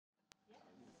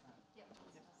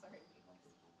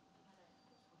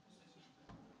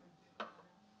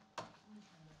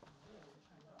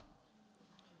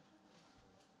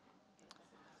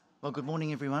Well, good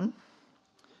morning, everyone.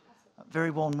 A very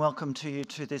warm welcome to you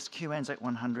to this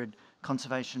QANZAC100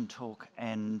 Conservation Talk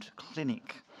and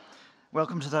Clinic.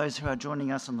 Welcome to those who are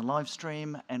joining us on the live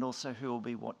stream and also who will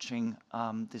be watching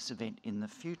this event in the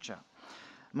future.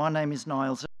 My name is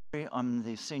Niall Zerry. I'm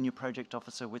the Senior Project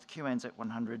Officer with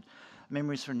QANZAC100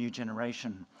 Memories for a New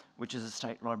Generation, which is a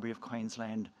State Library of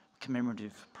Queensland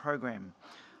commemorative program.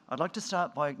 I'd like to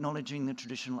start by acknowledging the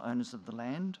traditional owners of the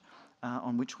land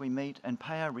on which we meet and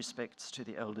pay our respects to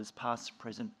the elders past,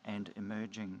 present and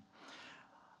emerging.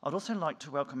 I'd also like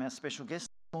to welcome our special guests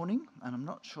this morning, and I'm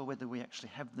not sure whether we actually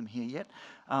have them here yet,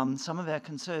 some of our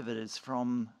conservators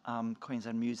from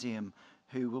Queensland Museum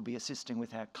who will be assisting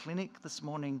with our clinic this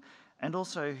morning and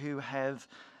also who have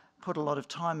put a lot of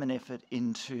time and effort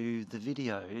into the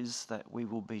videos that we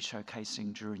will be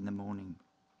showcasing during the morning.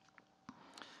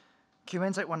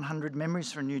 QANZAC100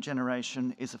 Memories for a New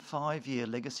Generation is a 5-year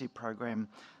legacy program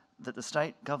that the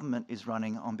State Government is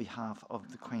running on behalf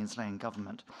of the Queensland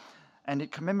Government, and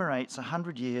it commemorates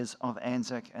 100 years of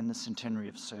ANZAC and the centenary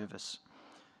of service.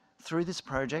 Through this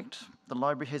project, the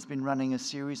library has been running a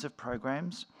series of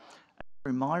programs.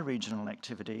 Through my regional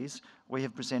activities, we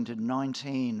have presented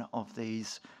 19 of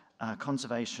these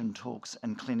conservation talks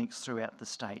and clinics throughout the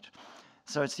state.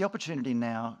 So it's the opportunity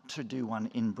now to do one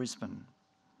in Brisbane.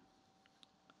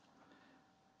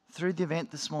 Through the event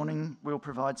this morning, we'll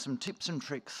provide some tips and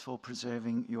tricks for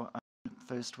preserving your own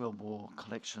First World War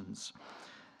collections.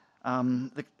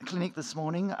 The clinic this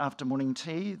morning, after morning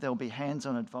tea, there'll be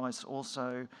hands-on advice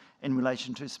also in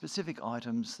relation to specific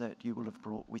items that you will have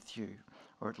brought with you,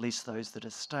 or at least those that are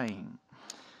staying.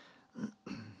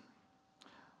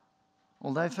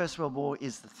 Although First World War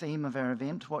is the theme of our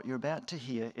event, what you're about to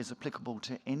hear is applicable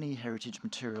to any heritage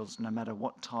materials, no matter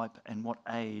what type and what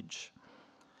age.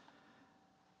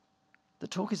 The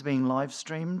talk is being live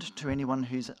streamed to anyone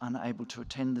who's unable to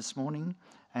attend this morning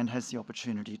and has the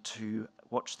opportunity to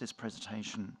watch this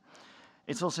presentation.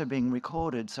 It's also being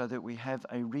recorded so that we have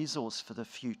a resource for the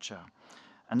future.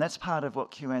 And that's part of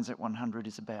what QANZAC100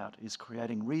 is about, is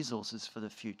creating resources for the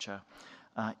future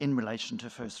in relation to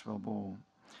First World War.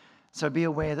 So be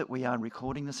aware that we are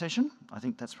recording the session. I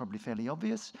think that's probably fairly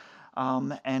obvious.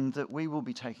 And that we will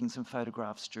be taking some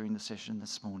photographs during the session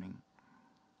this morning.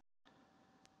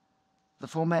 The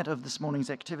format of this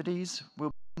morning's activities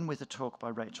will begin with a talk by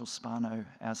Rachel Spano,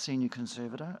 our Senior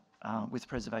Conservator with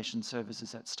Preservation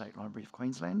Services at State Library of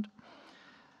Queensland.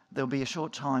 There'll be a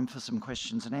short time for some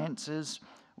questions and answers.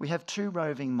 We have 2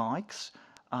 roving mics,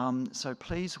 so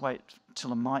please wait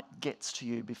till a mic gets to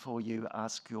you before you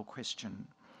ask your question.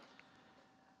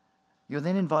 You're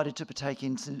then invited to partake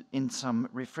in some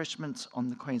refreshments on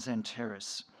the Queensland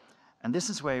Terrace. And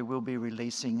this is where we'll be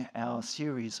releasing our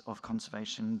series of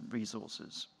conservation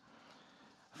resources.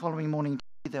 Following morning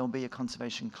tea, there'll be a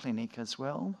conservation clinic as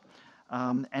well.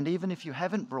 And even if you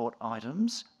haven't brought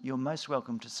items, you're most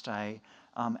welcome to stay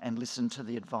and listen to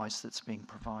the advice that's being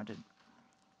provided.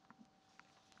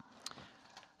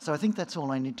 So I think that's all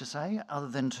I need to say, other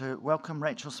than to welcome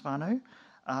Rachel Spano.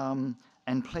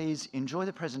 And please enjoy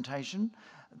the presentation.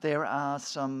 There are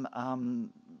some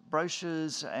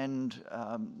brochures and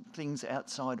things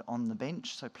outside on the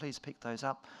bench, so please pick those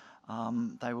up.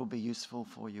 They will be useful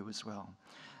for you as well.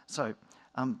 So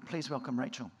please welcome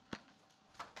Rachel.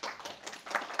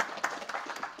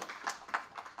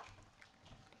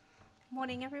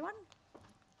 Morning, everyone.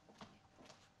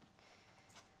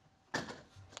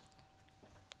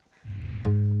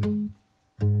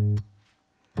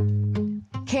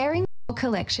 Caring for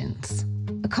Collections,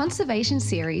 a conservation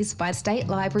series by State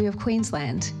Library of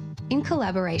Queensland in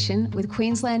collaboration with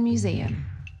Queensland Museum.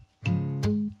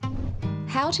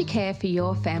 How to care for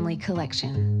your family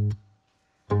collection.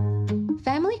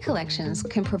 Family collections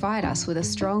can provide us with a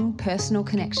strong personal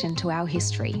connection to our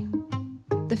history.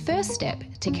 The first step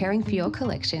to caring for your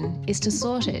collection is to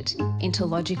sort it into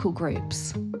logical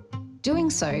groups. Doing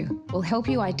so will help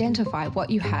you identify what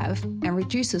you have and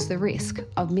reduces the risk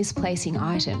of misplacing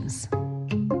items.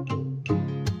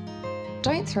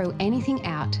 Don't throw anything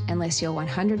out unless you're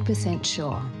 100%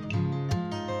 sure.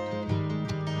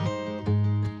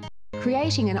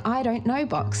 Creating an I don't know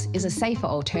box is a safer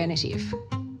alternative.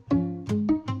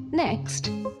 Next,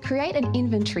 create an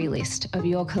inventory list of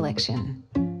your collection.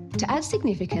 To add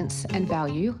significance and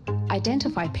value,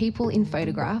 identify people in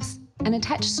photographs and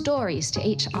attach stories to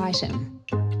each item.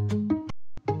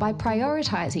 By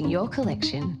prioritising your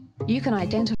collection, you can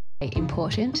identify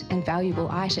important and valuable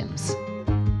items.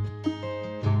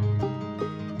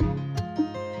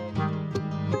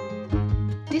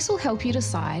 This will help you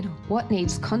decide what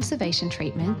needs conservation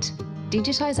treatment,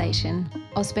 digitisation,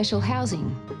 or special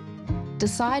housing.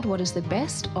 decide what is the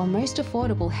best or most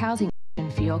affordable housing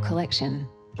option for your collection.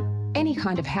 Any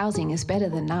kind of housing is better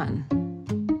than none.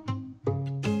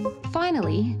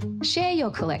 Finally, share your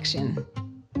collection.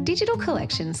 Digital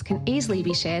collections can easily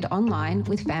be shared online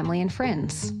with family and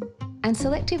friends. And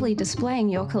selectively displaying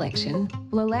your collection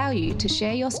will allow you to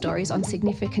share your stories on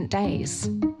significant days.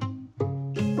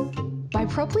 By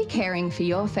properly caring for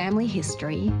your family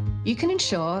history, you can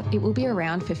ensure it will be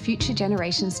around for future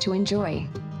generations to enjoy,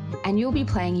 and you'll be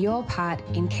playing your part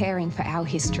in caring for our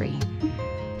history.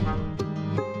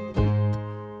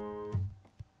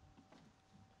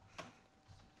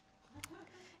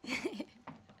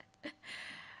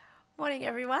 Morning,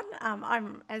 everyone.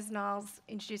 As Niles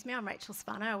introduced me, I'm Rachel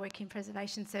Spano. I work in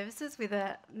preservation services with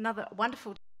another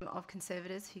wonderful team of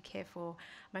conservators who care for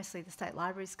mostly the State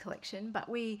Library's collection, but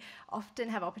we often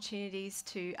have opportunities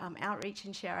to outreach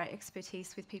and share our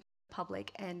expertise with people in the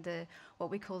public and what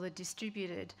we call the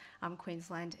distributed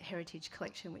Queensland Heritage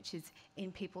Collection, which is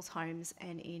in people's homes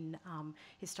and in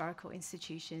historical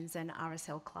institutions and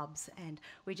RSL clubs, and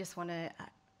we just want to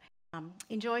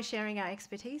enjoy sharing our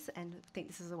expertise and think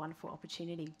this is a wonderful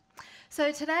opportunity.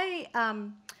 So today,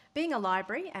 being a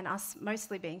library and us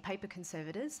mostly being paper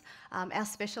conservators, our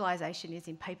specialisation is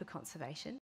in paper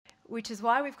conservation, which is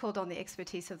why we've called on the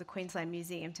expertise of the Queensland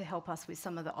Museum to help us with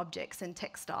some of the objects and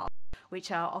textiles,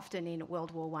 which are often in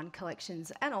World War I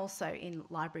collections and also in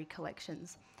library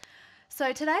collections.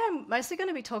 So today I'm mostly going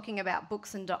to be talking about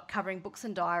books and covering books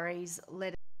and diaries,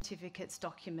 letters, certificates,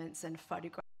 documents and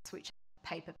photographs, which are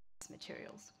paper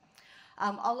materials.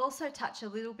 I'll also touch a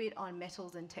little bit on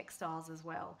metals and textiles as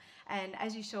well. And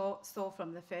as you saw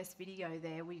from the first video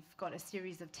there, we've got a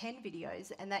series of 10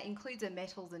 videos, and that includes a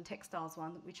metals and textiles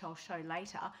one, which I'll show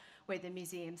later, where the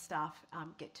museum staff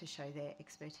get to show their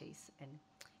expertise and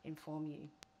inform you.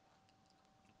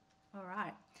 All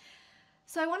right.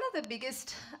 So one of the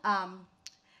biggest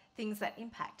things that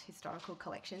impact historical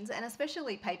collections, and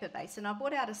especially paper-based, and I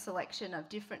brought out a selection of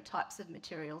different types of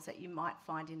materials that you might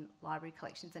find in library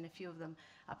collections, and a few of them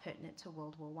are pertinent to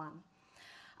World War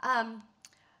I.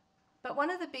 But one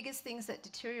of the biggest things that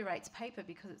deteriorates paper,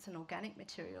 because it's an organic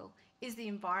material, is the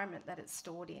environment that it's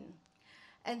stored in.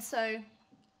 And so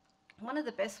one of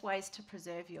the best ways to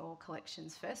preserve your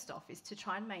collections, first off, is to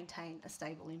try and maintain a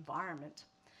stable environment.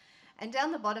 And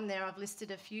down the bottom there, I've listed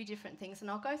a few different things,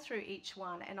 and I'll go through each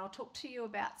one, and I'll talk to you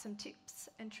about some tips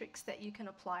and tricks that you can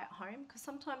apply at home, because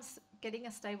sometimes getting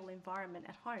a stable environment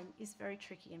at home is very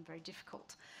tricky and very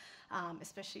difficult,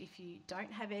 especially if you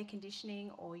don't have air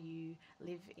conditioning or you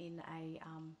live in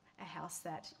a house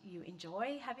that you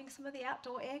enjoy having some of the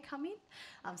outdoor air come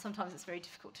in. Sometimes it's very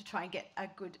difficult to try and get a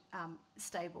good,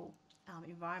 stable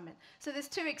environment. So there's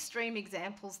two extreme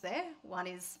examples there. One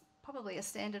is probably a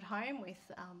standard home with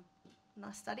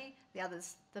nice study, the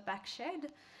other's the back shed,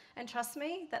 and trust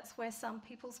me, that's where some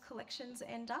people's collections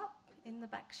end up, in the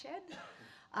back shed.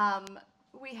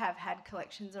 We have had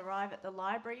collections arrive at the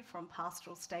library from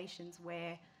pastoral stations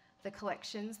where the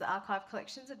collections, the archive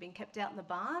collections, have been kept out in the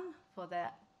barn for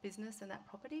that business and that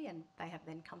property, and they have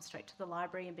then come straight to the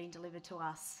library and been delivered to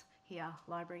us. Here,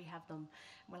 library, have them.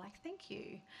 And we're like, thank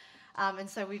you. And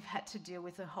so we've had to deal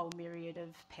with a whole myriad of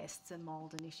pests and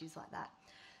mould and issues like that.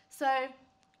 So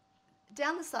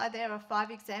down the side there are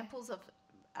 5 examples of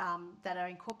that are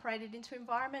incorporated into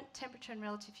environment: temperature and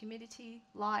relative humidity,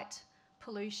 light,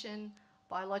 pollution,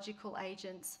 biological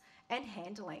agents, and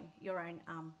handling, your own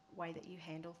way that you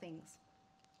handle things.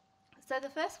 So the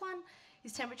first one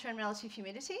is temperature and relative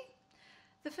humidity.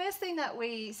 The first thing that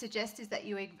we suggest is that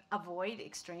you avoid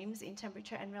extremes in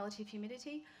temperature and relative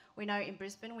humidity. We know in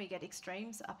Brisbane we get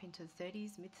extremes up into the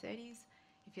 30s, mid-30s.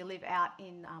 If you live out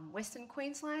in Western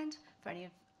Queensland, for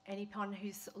anyone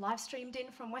who's live streamed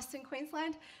in from Western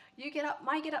Queensland, you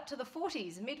might get up to the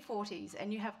 40s, mid-40s,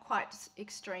 and you have quite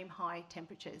extreme high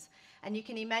temperatures. And you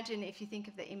can imagine, if you think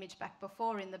of the image back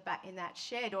before in that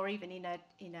shed, or even in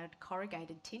a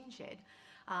corrugated tin shed,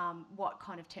 what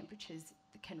kind of temperatures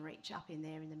can reach up in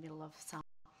there in the middle of summer.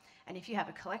 And if you have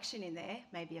a collection in there,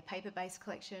 maybe a paper-based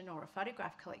collection or a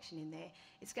photograph collection in there,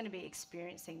 it's going to be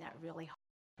experiencing that really high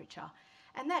temperature.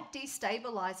 And that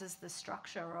destabilises the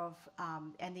structure of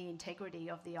and the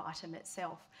integrity of the item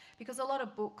itself, because a lot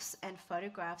of books and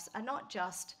photographs are not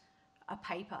just a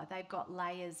paper. They've got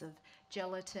layers of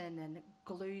gelatin and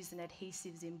glues and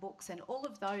adhesives in books, and all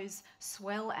of those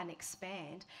swell and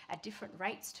expand at different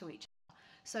rates to each other.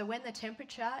 So when the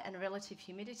temperature and relative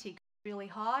humidity goes really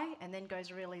high and then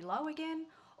goes really low again,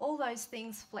 all those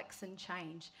things flex and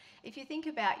change. If you think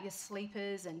about your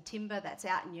sleepers and timber that's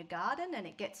out in your garden and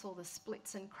it gets all the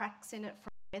splits and cracks in it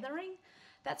from weathering,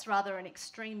 That's rather an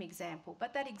extreme example,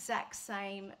 but that exact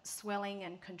same swelling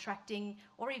and contracting,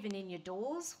 or even in your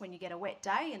doors when you get a wet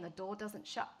day and the door doesn't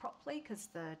shut properly because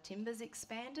the timber's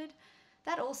expanded,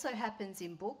 that also happens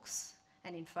in books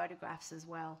and in photographs as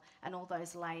well, and all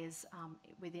those layers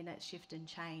within it shift and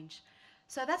change.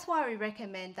 So that's why we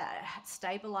recommend that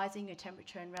stabilising your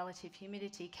temperature and relative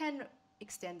humidity can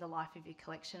extend the life of your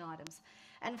collection items.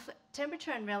 And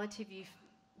temperature and relative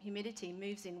humidity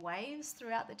moves in waves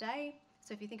throughout the day.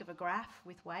 So if you think of a graph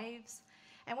with waves,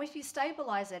 and if you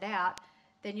stabilise it out,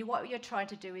 then what you're trying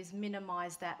to do is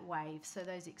minimise that wave, so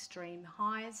those extreme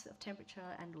highs of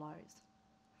temperature and lows.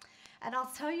 And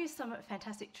I'll tell you some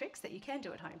fantastic tricks that you can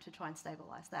do at home to try and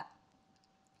stabilise that.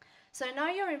 So know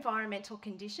your environmental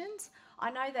conditions. I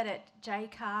know that at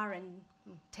JCAR, and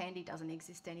Tandy doesn't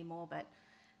exist anymore,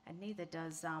 and neither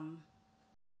does,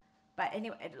 but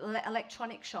anyway,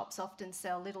 electronic shops often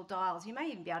sell little dials. You may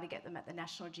even be able to get them at the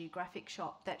National Geographic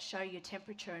shop that show your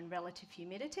temperature and relative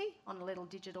humidity on a little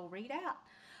digital readout.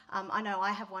 I know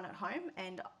I have one at home,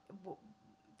 and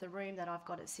the room that I've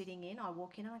got it sitting in, I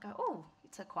walk in and I go, oh,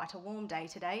 it's quite a warm day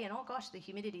today, and oh gosh, the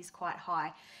humidity is quite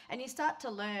high. And you start to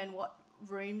learn what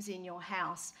rooms in your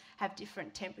house have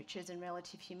different temperatures and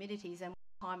relative humidities, and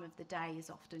what time of the day is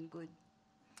often good.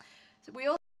 So we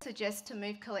also suggest to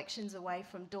move collections away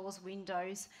from doors,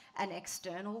 windows and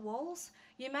external walls.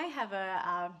 You may have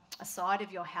a side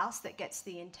of your house that gets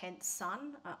the intense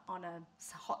sun on a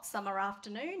hot summer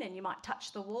afternoon, and you might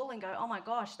touch the wall and go, oh my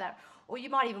gosh, or you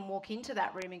might even walk into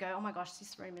that room and go, oh my gosh,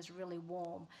 this room is really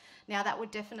warm. Now that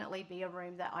would definitely be a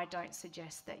room that I don't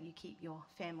suggest that you keep your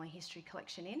family history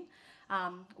collection in.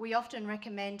 We often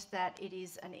recommend that it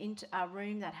is a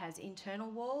room that has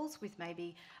internal walls with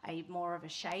maybe more of a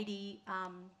shady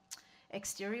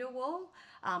exterior wall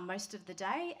most of the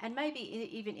day, and maybe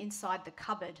even inside the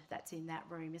cupboard that's in that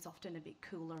room is often a bit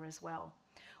cooler as well.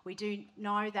 We do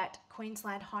know that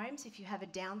Queensland homes, if you have a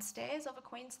downstairs of a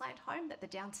Queensland home, that the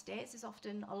downstairs is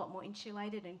often a lot more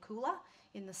insulated and cooler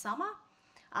in the summer.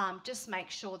 Just make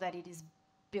sure that it is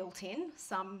built in.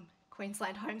 Some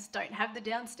Queensland homes don't have the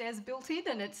downstairs built in,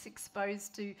 and it's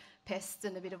exposed to pests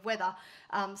and a bit of weather.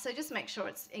 So just make sure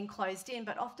it's enclosed in,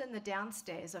 but often the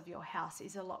downstairs of your house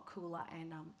is a lot cooler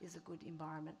and is a good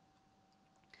environment.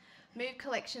 Move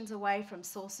collections away from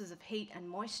sources of heat and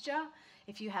moisture.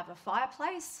 If you have a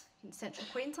fireplace, in central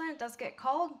Queensland it does get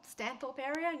cold, Stanthorpe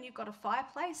area, and you've got a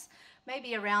fireplace,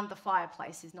 maybe around the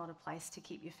fireplace is not a place to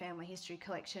keep your family history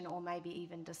collection, or maybe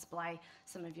even display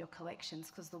some of your collections,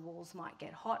 because the walls might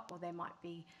get hot, or there might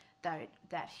be that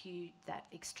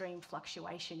extreme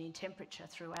fluctuation in temperature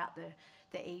throughout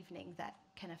the evening that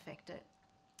can affect it.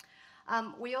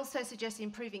 We also suggest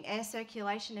improving air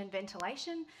circulation and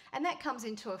ventilation, and that comes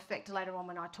into effect later on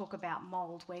when I talk about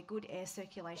mould, where good air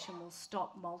circulation will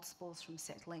stop mould spores from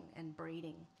settling and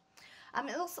breeding.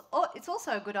 It's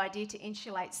also a good idea to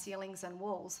insulate ceilings and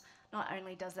walls. Not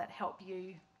only does that help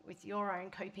you with your own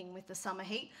coping with the summer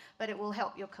heat, but it will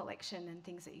help your collection and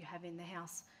things that you have in the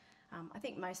house. I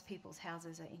think most people's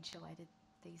houses are insulated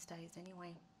these days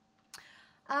anyway.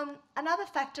 Another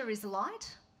factor is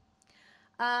light.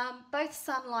 Both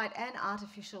sunlight and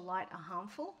artificial light are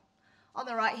harmful. On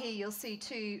the right here you'll see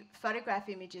two photograph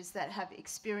images that have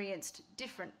experienced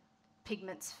different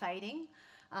pigments fading.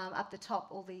 Up the top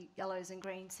all the yellows and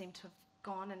greens seem to have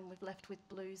gone, and we're left with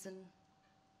blues and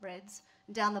reds.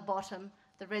 And down the bottom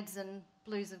the reds and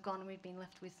blues have gone, and we've been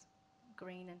left with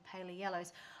green and paler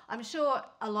yellows. I'm sure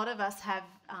a lot of us have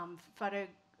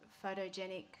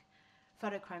photochromogenic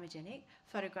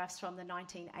photographs from the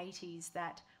 1980s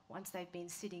that, once they've been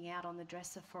sitting out on the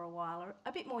dresser for a while, are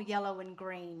a bit more yellow and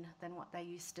green than what they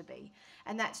used to be.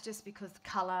 And that's just because the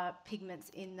colour pigments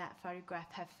in that photograph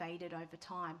have faded over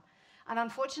time. And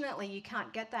unfortunately you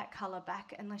can't get that colour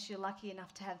back unless you're lucky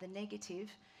enough to have the negative.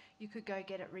 You could go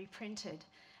get it reprinted,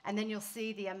 and then you'll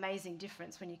see the amazing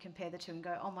difference when you compare the two and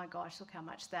go, oh my gosh, look how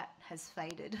much that has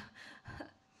faded.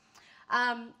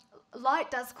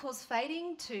 Light does cause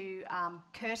fading to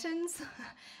curtains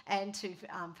and to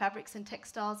fabrics and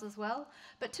textiles as well,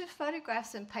 but to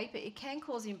photographs and paper it can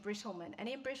cause embrittlement, and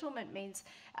embrittlement means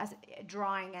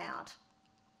drying out.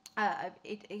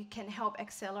 It can help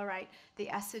accelerate the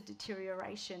acid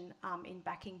deterioration in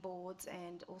backing boards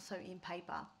and also in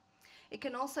paper. It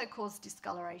can also cause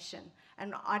discoloration,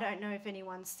 and I don't know if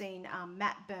anyone's seen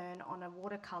matte burn on a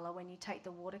watercolour when you take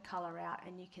the watercolour out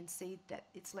and you can see that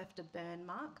it's left a burn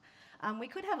mark. We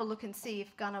could have a look and see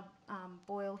if Gunnar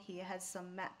Boyle here has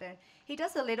some matte burn. He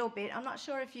does a little bit, I'm not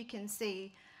sure if you can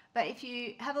see, but if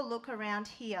you have a look around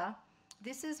here,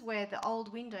 this is where the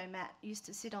old window mat used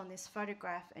to sit on this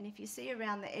photograph, and if you see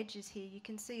around the edges here you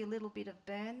can see a little bit of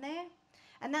burn there.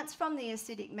 And that's from the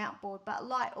acidic mountboard, but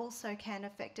light also can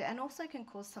affect it and also can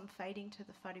cause some fading to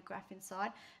the photograph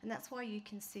inside, and that's why you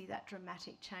can see that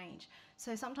dramatic change.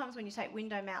 So sometimes when you take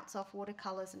window mounts off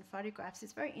watercolours and photographs,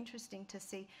 it's very interesting to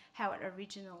see how it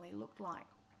originally looked like.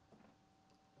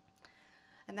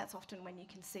 And that's often when you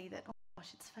can see that, oh gosh,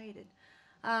 it's faded.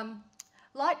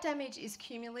 Light damage is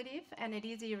cumulative and it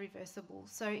is irreversible.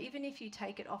 So even if you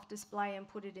take it off display and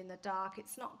put it in the dark,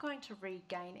 it's not going to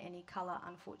regain any colour,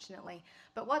 unfortunately.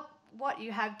 But what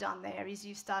you have done there is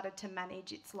you've started to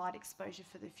manage its light exposure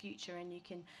for the future, and you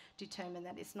can determine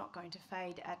that it's not going to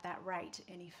fade at that rate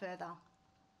any further.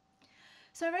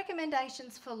 So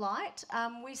recommendations for light,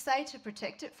 we say to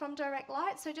protect it from direct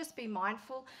light, so just be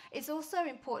mindful. It's also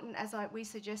important, as we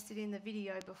suggested in the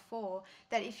video before,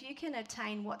 that if you can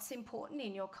attain what's important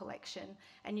in your collection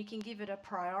and you can give it a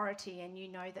priority and you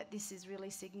know that this is really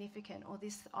significant or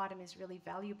this item is really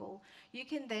valuable, you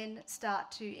can then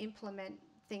start to implement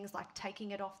things like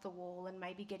taking it off the wall and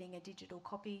maybe getting a digital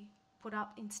copy put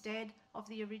up instead of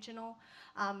the original.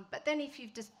 But then if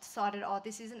you've just decided, oh,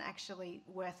 this isn't actually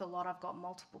worth a lot, I've got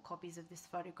multiple copies of this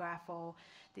photograph, or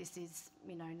this is,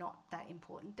 you know, not that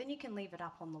important, then you can leave it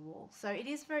up on the wall. So it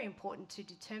is very important to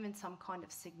determine some kind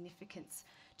of significance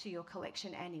to your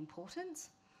collection and importance.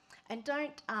 And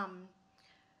don't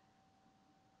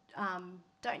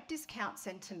discount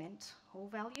sentimental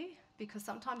value, because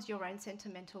sometimes your own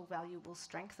sentimental value will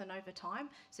strengthen over time.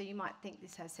 So you might think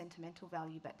this has sentimental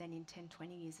value, but then in 10,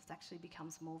 20 years it actually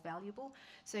becomes more valuable.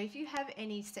 So if you have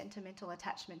any sentimental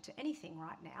attachment to anything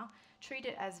right now, treat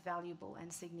it as valuable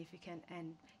and significant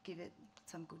and give it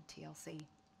some good TLC.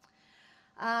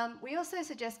 We also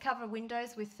suggest cover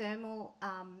windows with thermal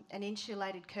and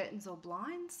insulated curtains or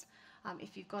blinds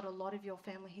if you've got a lot of your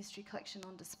family history collection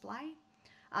on display.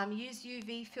 Use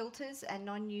UV filters and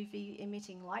non-UV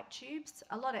emitting light tubes.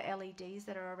 A lot of LEDs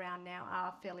that are around now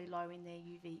are fairly low in their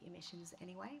UV emissions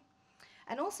anyway.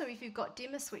 And also if you've got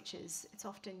dimmer switches, it's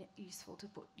often useful to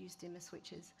use dimmer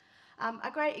switches. A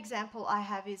great example I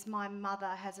have is my mother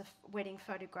has a wedding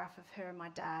photograph of her and my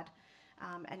dad,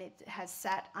 and it has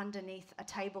sat underneath a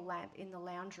table lamp in the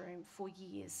lounge room for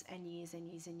years and years and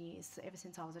years and years, ever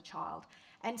since I was a child,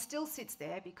 and still sits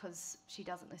there because she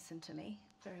doesn't listen to me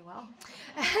very well.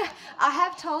 I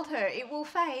have told her it will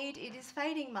fade, it is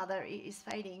fading, mother, it is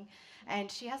fading,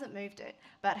 and she hasn't moved it.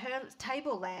 But her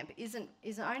table lamp is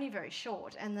only very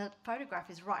short, and the photograph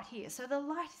is right here, so the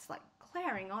light is like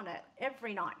glaring on it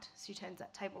every night. She turns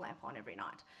that table lamp on every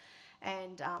night.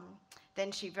 And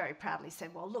then she very proudly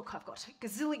said, well, look, I've got a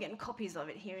gazillion copies of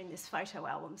it here in this photo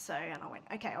album. So, and I went,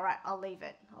 okay, all right, I'll leave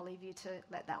it. I'll leave you to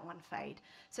let that one fade.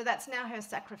 So that's now her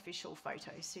sacrificial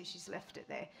photo. So she's left it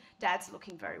there. Dad's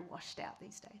looking very washed out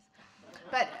these days.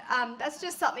 But that's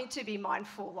just something to be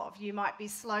mindful of. You might be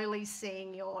slowly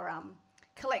seeing your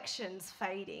collections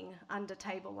fading under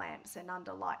table lamps and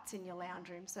under lights in your lounge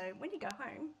room. So when you go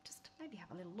home, just maybe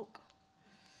have a little look.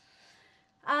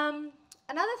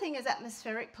 Another thing is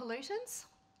atmospheric pollutants.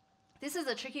 This is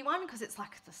a tricky one because it's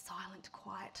like the silent,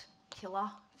 quiet killer,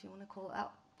 if you want to call it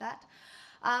that.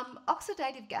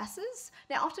 Oxidative gases.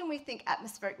 Now, often we think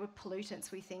atmospheric with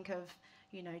pollutants. We think of,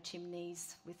 you know,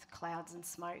 chimneys with clouds and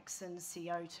smokes and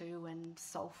CO2 and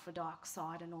sulfur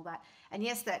dioxide and all that. And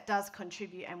yes, that does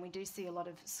contribute, and we do see a lot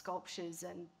of sculptures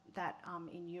and that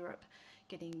in Europe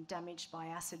getting damaged by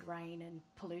acid rain and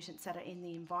pollutants that are in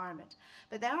the environment.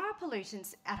 But there are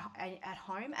pollutants at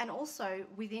home and also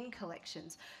within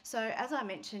collections. So as I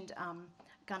mentioned,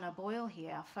 Gunnar Boyle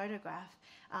here, our photograph,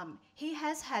 he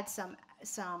has had some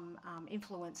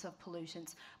influence of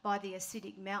pollutants by the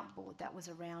acidic mountboard that was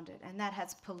around it, and that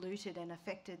has polluted and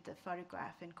affected the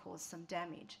photograph and caused some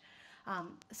damage.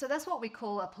 So that's what we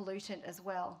call a pollutant as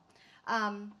well.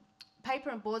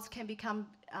 Paper and boards can become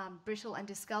brittle and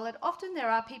discoloured. Often there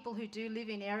are people who do live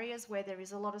in areas where there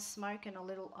is a lot of smoke and a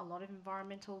lot of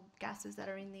environmental gases that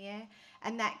are in the air,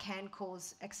 and that can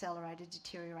cause accelerated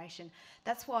deterioration.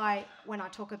 That's why when I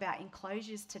talk about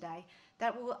enclosures today,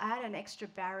 that will add an extra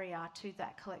barrier to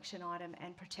that collection item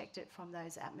and protect it from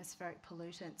those atmospheric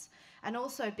pollutants. And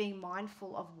also being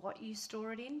mindful of what you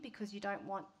store it in, because you don't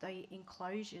want the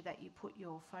enclosure that you put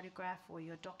your photograph or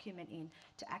your document in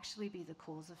to actually be the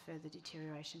cause of further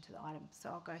deterioration to the item. So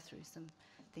I'll go through some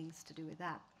things to do with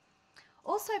that.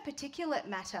 Also, particulate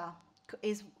matter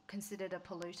is considered a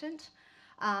pollutant.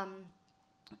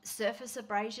 Surface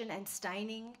abrasion and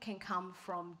staining can come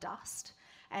from dust.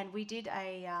 And we did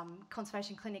a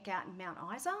conservation clinic out in Mount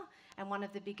Isa, and one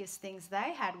of the biggest things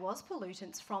they had was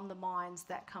pollutants from the mines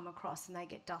that come across, and they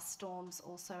get dust storms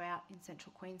also out in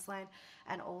central Queensland,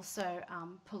 and also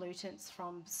pollutants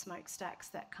from smokestacks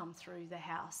that come through the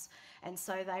house. And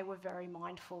so they were very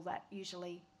mindful that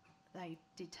usually they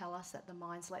did tell us that the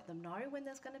mines let them know when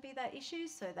there's going to be that issue,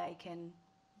 so they can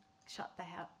shut the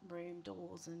room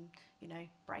doors and, you know,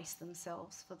 brace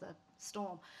themselves for the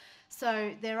storm.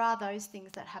 So there are those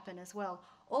things that happen as well.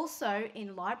 Also,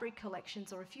 in library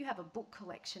collections, or if you have a book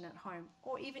collection at home,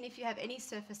 or even if you have any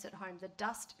surface at home, the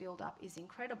dust buildup is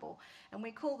incredible. And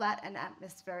we call that an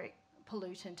atmospheric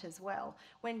pollutant as well.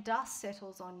 When dust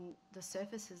settles on the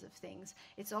surfaces of things,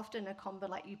 it's often a combo,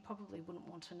 like you probably wouldn't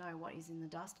want to know what is in the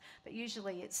dust, but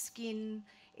usually it's skin,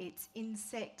 it's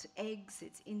insect eggs,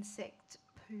 it's insect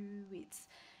poo, it's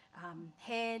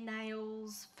hair,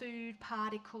 nails, food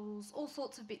particles, all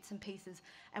sorts of bits and pieces.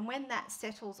 And when that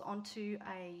settles onto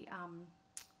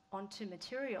onto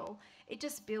material, it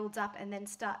just builds up and then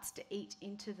starts to eat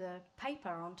into the paper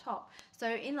on top.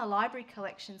 So in the library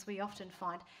collections, we often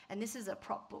find, and this is a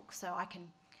prop book, so I'm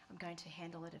going to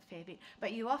handle it a fair bit,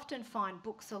 but you often find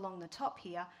books along the top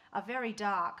here are very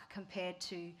dark compared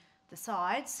to the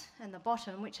sides and the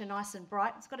bottom, which are nice and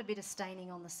bright. It's got a bit of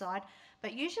staining on the side,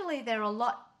 but usually they're a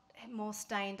lot more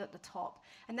stained at the top,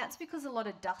 and that's because a lot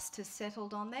of dust has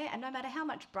settled on there, and no matter how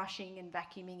much brushing and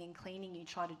vacuuming and cleaning you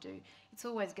try to do, it's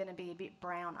always going to be a bit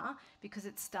browner because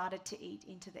it's started to eat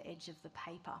into the edge of the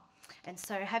paper. And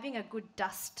so having a good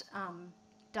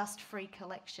dust-free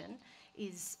collection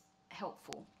is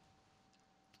helpful.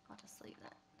 I'll just leave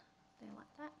that there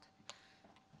like that.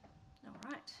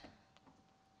 All right.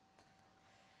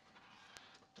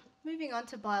 Moving on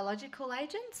to biological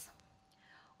agents.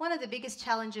 One of the biggest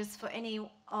challenges for any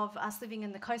of us living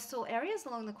in the coastal areas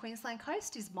along the Queensland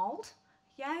coast is mould.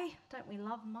 Yay, don't we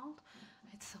love mould?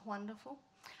 It's wonderful.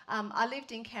 I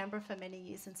lived in Canberra for many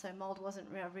years, and so mould wasn't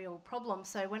a real problem.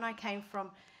 So when I came from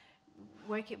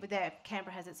working with there,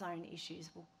 Canberra has its own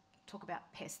issues. We'll talk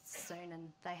about pests soon,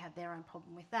 and they have their own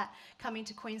problem with that. Coming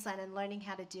to Queensland and learning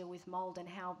how to deal with mould and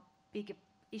how big an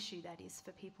issue that is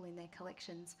for people in their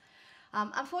collections.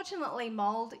 Unfortunately,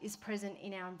 mould is present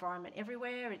in our environment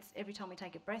everywhere. It's every time we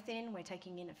take a breath in, we're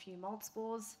taking in a few mould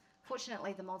spores.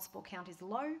 Fortunately, the mould spore count is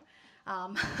low,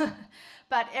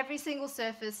 but every single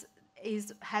surface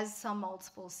has some mould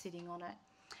spores sitting on it.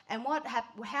 And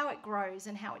how it grows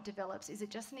and how it develops is it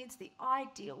just needs the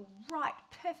ideal, right,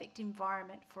 perfect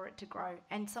environment for it to grow.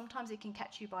 And sometimes it can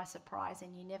catch you by surprise,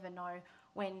 and you never know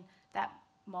when that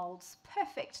mould's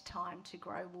perfect time to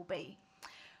grow will be.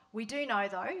 We do know,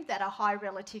 though, that a high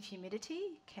relative humidity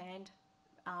can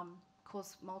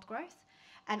cause mould growth,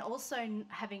 and also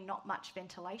having not much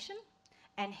ventilation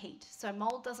and heat. So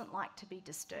mould doesn't like to be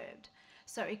disturbed.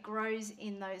 So it grows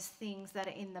in those things that are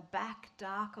in the back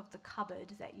dark of the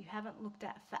cupboard that you haven't looked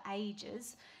at for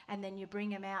ages, and then you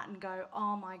bring them out and go,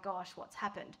 oh my gosh, what's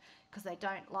happened? Because they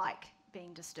don't like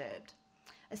being disturbed.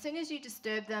 As soon as you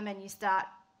disturb them and you start,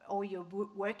 or you're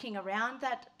working around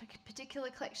that particular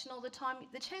collection all the time,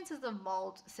 the chances of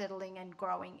mould settling and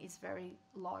growing is very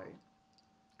low.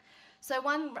 So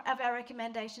one of our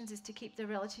recommendations is to keep the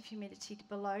relative humidity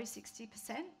below 60%.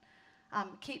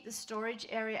 Keep the storage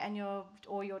area and your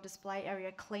display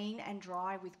area clean and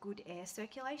dry with good air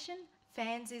circulation.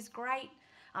 Fans is great.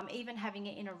 Even having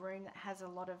it in a room that has a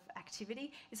lot of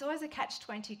activity. It's always a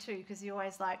catch-22 because you're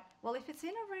always like, well, if it's in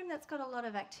a room that's got a lot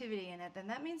of activity in it, then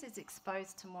that means it's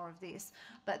exposed to more of this.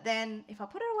 But then if I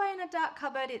put it away in a dark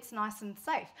cupboard, it's nice and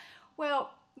safe.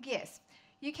 Well, yes,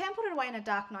 you can put it away in a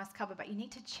dark, nice cupboard, but you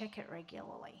need to check it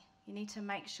regularly. You need to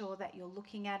make sure that you're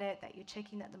looking at it, that you're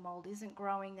checking that the mould isn't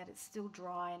growing, that it's still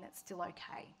dry and it's still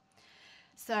okay.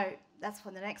 So that's for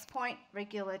the next point,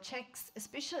 regular checks,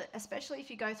 especially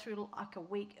if you go through like a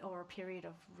week or a period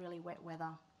of really wet weather.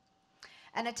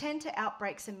 And attend to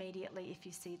outbreaks immediately if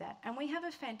you see that. And we have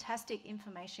a fantastic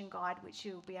information guide which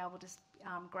you'll be able to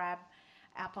grab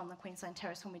up on the Queensland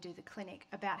Terrace when we do the clinic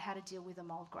about how to deal with a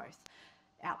mould growth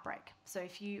outbreak. So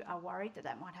if you are worried that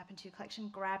that might happen to your collection,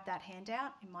 grab that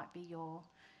handout. It might be your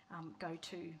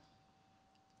go-to.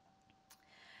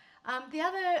 The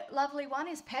other lovely one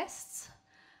is pests.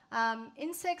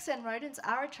 Insects and rodents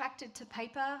are attracted to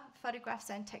paper, photographs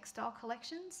and textile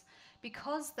collections.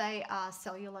 Because they are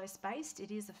cellulose-based,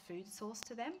 it is a food source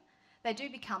to them. They do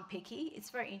become picky. It's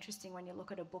very interesting when you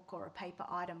look at a book or a paper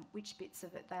item, which bits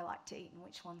of it they like to eat and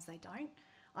which ones they don't.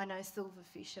 I know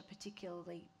silverfish are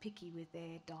particularly picky with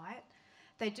their diet.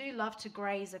 They do love to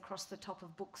graze across the top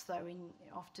of books, though, and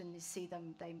often you see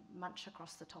them, they munch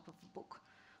across the top of the book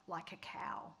like a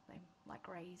cow. They like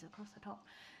rays across the top.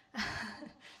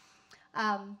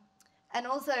 And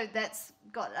also that's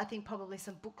got, I think, probably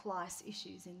some book lice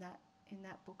issues in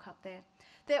that book up there.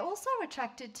 They're also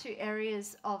attracted to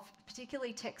areas of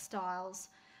particularly textiles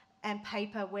and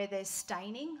paper where there's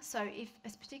staining. So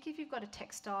particularly if you've got a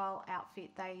textile outfit,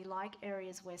 they like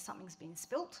areas where something's been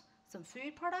spilt, some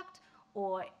food product,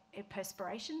 or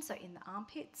perspiration, so in the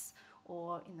armpits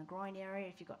or in the groin area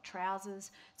if you've got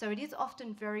trousers. So it is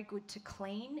often very good to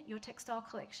clean your textile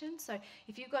collection. So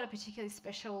if you've got a particularly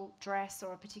special dress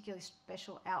or a particularly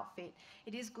special outfit,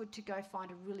 it is good to go find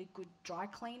a really good dry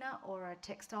cleaner or a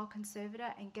textile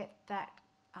conservator and get that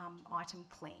item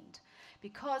cleaned.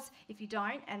 Because if you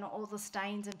don't, and all the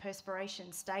stains and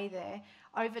perspiration stay there,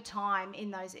 over time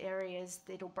in those areas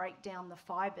it'll break down the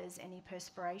fibres. Any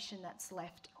perspiration that's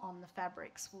left on the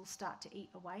fabrics will start to eat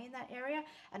away in that area,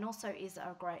 and also is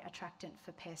a great attractant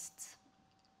for pests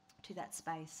to that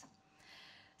space.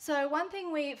 So one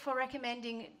thing for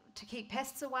recommending to keep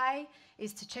pests away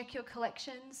is to check your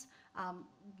collections.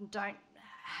 Don't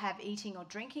have eating or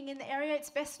drinking in the area. It's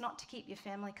best not to keep your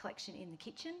family collection in the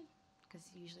kitchen, because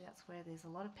usually that's where there's a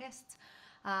lot of pests.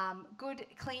 Good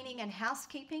cleaning and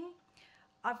housekeeping.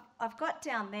 I've got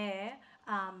down there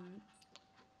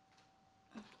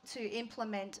to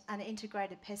implement an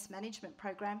integrated pest management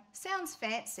program. Sounds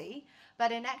fancy,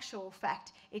 but in actual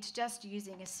fact, it's just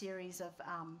using a series of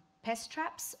pest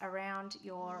traps around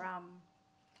your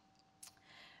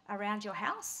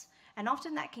house. And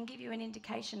often that can give you an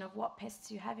indication of what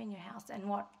pests you have in your house and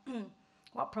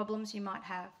what problems you might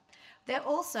have. They're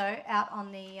also out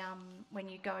on the, when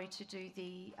you go to do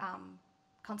the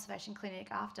conservation clinic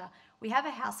after, we have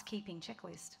a housekeeping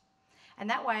checklist. And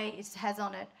that way it has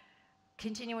on it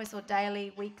continuous or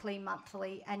daily, weekly,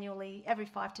 monthly, annually, every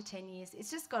 5 to 10 years.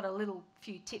 It's just got a little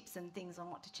few tips and things on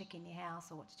what to check in your house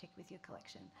or what to check with your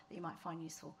collection that you might find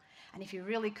useful. And if you're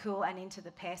really cool and into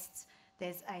the pests,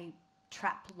 there's a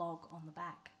trap log on the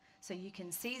back. So you can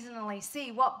seasonally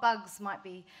see what bugs might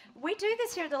be. We do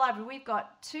this here at the library. We've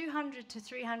got 200 to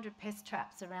 300 pest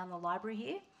traps around the library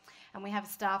here. And we have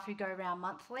staff who go around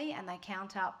monthly and they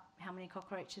count up how many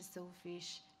cockroaches,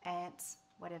 silverfish, ants,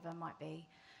 whatever it might be.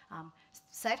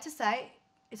 Safe to say,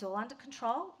 it's all under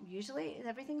control. Usually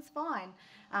everything's fine.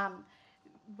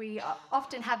 We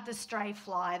often have the stray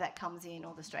fly that comes in,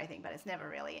 or the stray thing, but it's never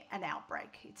really an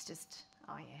outbreak. It's just,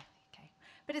 oh yeah.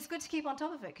 But it's good to keep on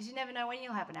top of it, because you never know when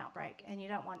you'll have an outbreak, and you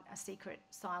don't want a secret,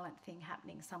 silent thing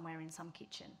happening somewhere in some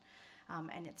kitchen.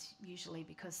 And it's usually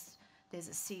because there's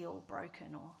a seal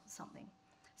broken or something.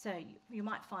 So you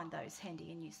might find those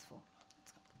handy and useful.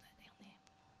 Let's put that down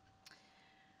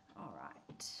there. All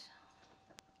right.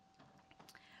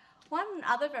 One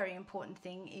other very important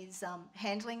thing is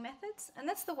handling methods, and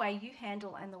that's the way you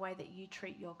handle and the way that you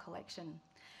treat your collection.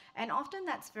 And often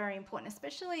that's very important,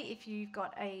 especially if you've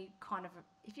got a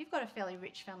fairly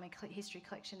rich family history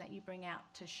collection that you bring out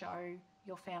to show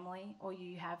your family, or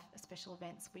you have special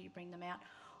events where you bring them out,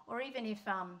 or even if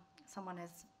someone has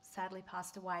sadly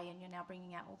passed away and you're now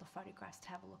bringing out all the photographs to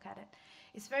have a look at it.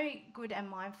 It's very good and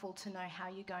mindful to know how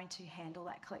you're going to handle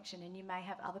that collection, and you may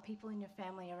have other people in your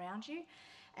family around you,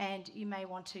 and you may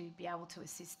want to be able to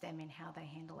assist them in how they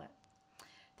handle it.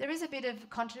 There is a bit of,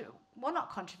 not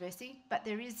controversy, but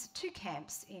there is two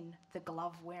camps in the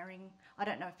glove wearing. I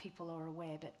don't know if people are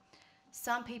aware, but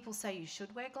some people say you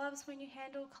should wear gloves when you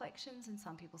handle collections, and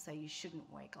some people say you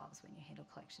shouldn't wear gloves when you handle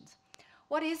collections.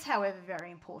 What is, however,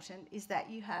 very important is that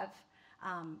you have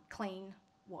clean,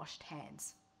 washed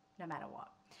hands, no matter what.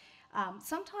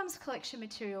 Sometimes collection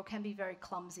material can be very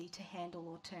clumsy to handle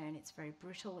or turn. It's very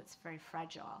brittle, it's very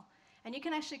fragile. And you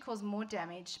can actually cause more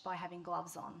damage by having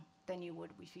gloves on than you would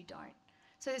if you don't.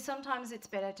 So sometimes it's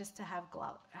better just to have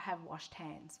washed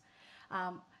hands.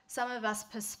 Some of us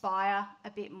perspire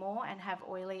a bit more and have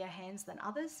oilier hands than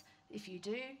others. If you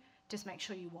do, just make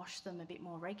sure you wash them a bit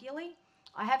more regularly.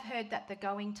 I have heard that the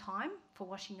going time for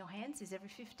washing your hands is every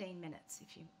 15 minutes,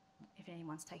 if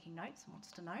anyone's taking notes and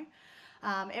wants to know.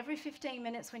 Every 15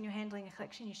 minutes when you're handling a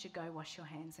collection, you should go wash your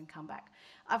hands and come back.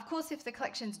 Of course, if the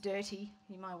collection's dirty,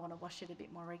 you might want to wash it a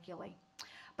bit more regularly.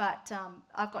 But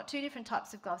I've got two different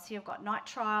types of gloves here. I've got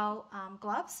nitrile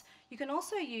gloves. You can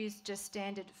also use just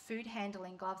standard food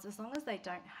handling gloves as long as they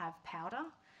don't have powder,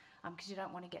 because you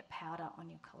don't want to get powder on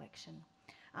your collection.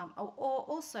 Or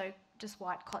also just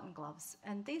white cotton gloves.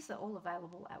 And these are all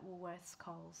available at Woolworths,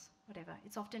 Coles, whatever.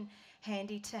 It's often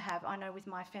handy to have. I know with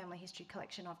my family history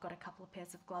collection, I've got a couple of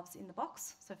pairs of gloves in the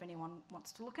box. So if anyone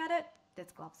wants to look at it,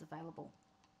 there's gloves available.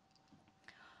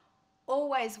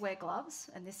 Always wear gloves,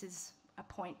 and this is a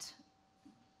point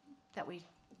that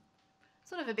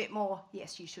sort of a bit more,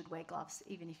 yes, you should wear gloves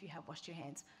even if you have washed your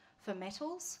hands, for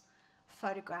metals,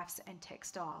 photographs and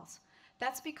textiles.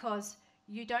 That's because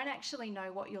you don't actually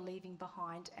know what you're leaving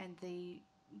behind, and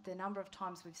the number of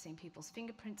times we've seen people's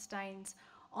fingerprint stains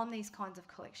on these kinds of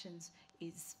collections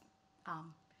is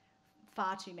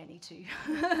far too many to.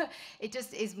 It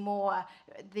just is more,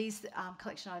 these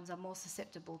collection items are more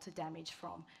susceptible to damage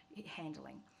from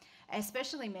handling.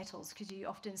 Especially metals, because you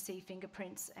often see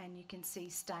fingerprints and you can see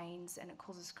stains and it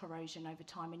causes corrosion over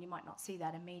time, and you might not see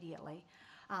that immediately.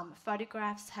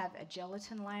 Photographs have a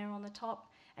gelatin layer on the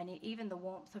top, and even the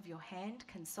warmth of your hand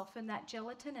can soften that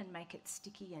gelatin and make it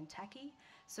sticky and tacky.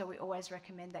 So we always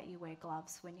recommend that you wear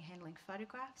gloves when you're handling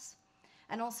photographs.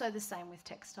 And also the same with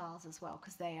textiles as well,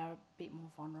 because they are a bit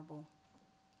more vulnerable.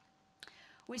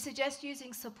 We suggest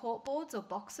using support boards or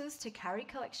boxes to carry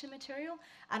collection material,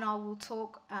 and I will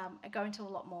go into a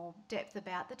lot more depth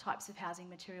about the types of housing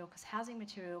material, because housing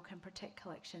material can protect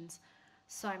collections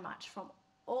so much from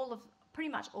pretty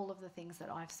much all of the things that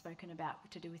I've spoken about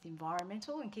to do with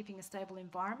environmental and keeping a stable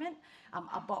environment.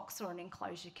 A box or an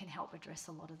enclosure can help address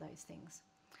a lot of those things.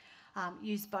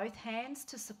 Use both hands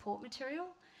to support material,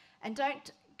 and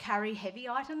don't carry heavy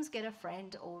items. Get a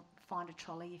friend or find a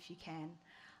trolley if you can.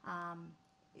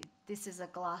 This is a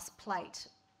glass plate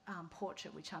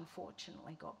portrait which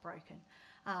unfortunately got broken.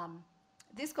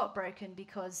 This got broken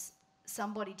because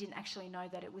somebody didn't actually know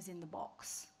that it was in the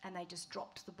box, and they just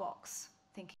dropped the box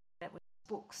thinking that it was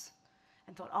books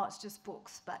and thought, oh, it's just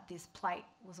books, but this plate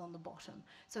was on the bottom.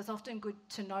 So it's often good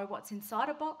to know what's inside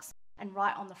a box and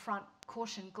write on the front,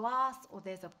 caution glass, or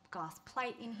there's a glass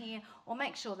plate in here, or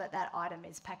make sure that that item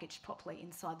is packaged properly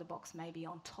inside the box, maybe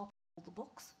on top of all the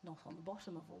books, not on the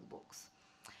bottom of all the books.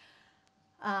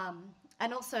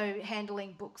 And also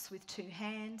handling books with two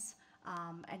hands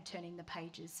and turning the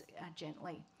pages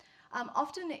gently.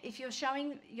 Often if you're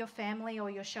showing your family or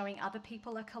you're showing other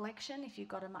people a collection, if you've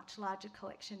got a much larger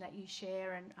collection that you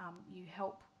share and you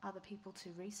help other people to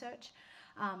research,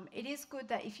 it is good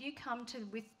that if you come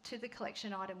to the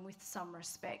collection item with some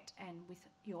respect and with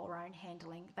your own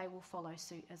handling, they will follow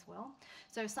suit as well.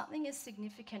 So if something is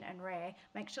significant and rare,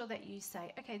 make sure that you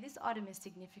say, okay, this item is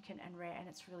significant and rare and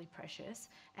it's really precious,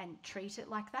 and treat it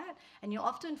like that. And you'll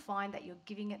often find that you're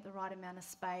giving it the right amount of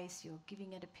space, you're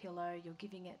giving it a pillow, you're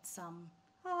giving it some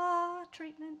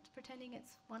treatment, pretending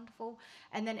it's wonderful,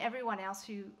 and then everyone else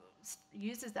who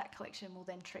uses that collection will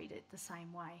then treat it the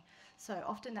same way. So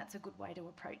often that's a good way to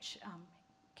approach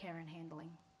care and handling.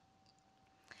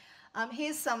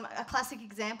 Here's a classic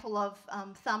example of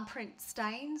thumbprint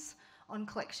stains on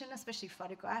collection, especially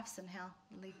photographs, and how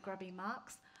they leave grubby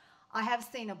marks. I have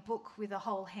seen a book with a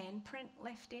whole handprint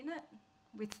left in it,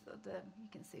 with you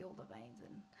can see all the veins,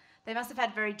 and they must have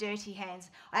had very dirty hands.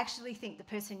 I actually think the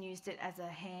person used it as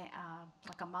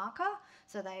like a marker,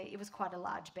 so it was quite a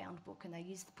large bound book, and they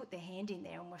put their hand in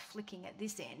there and were flicking at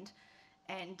this end,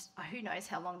 and who knows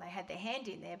how long they had their hand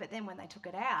in there, but then when they took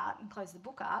it out and closed the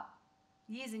book up,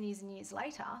 years and years and years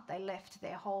later, they left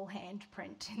their whole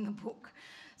handprint in the book,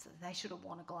 so they should have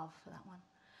worn a glove for that one.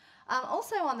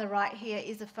 Also on the right here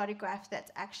is a photograph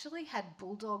that's actually had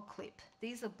bulldog clip.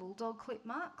 These are bulldog clip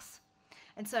marks.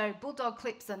 And so bulldog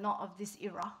clips are not of this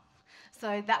era.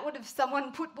 So that would have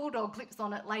someone put bulldog clips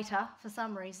on it later for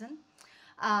some reason.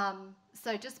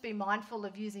 So just be mindful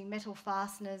of using metal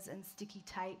fasteners and sticky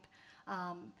tape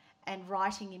and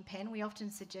writing in pen. We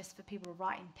often suggest for people to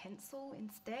write in pencil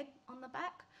instead on the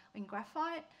back, in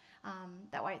graphite.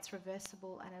 That way it's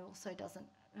reversible, and it also doesn't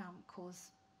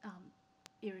cause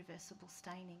irreversible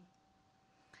staining.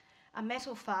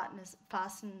 Metal fasteners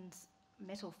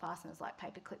like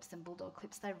paper clips and bulldog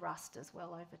clips, they rust as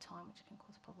well over time, which can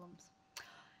cause problems.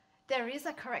 There is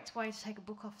a correct way to take a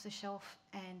book off the shelf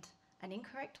and an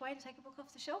incorrect way to take a book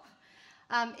off the shelf.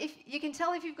 If you can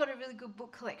tell if you've got a really good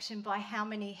book collection by how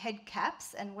many head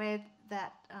caps, and where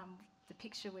that the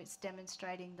picture where it's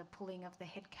demonstrating the pulling of the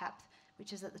head cap,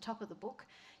 which is at the top of the book.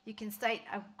 You can state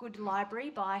a good library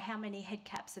by how many head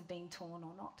caps have been torn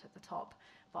or not at the top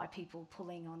by people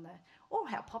pulling on or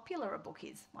how popular a book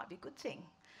is, might be a good thing.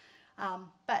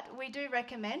 But we do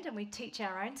recommend, and we teach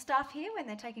our own staff here when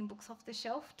they're taking books off the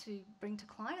shelf to bring to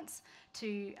clients,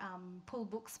 to pull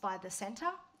books by the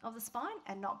centre of the spine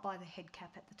and not by the head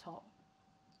cap at the top.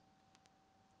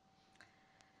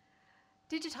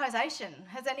 Digitisation.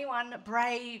 Has anyone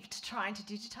braved trying to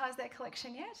digitise their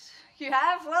collection yet? You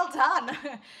have? Well done.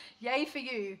 Yay for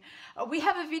you. We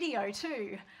have a video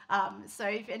too. So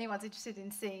if anyone's interested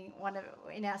in seeing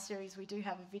in our series, we do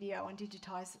have a video on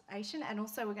digitisation, and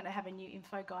also we're going to have a new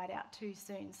info guide out too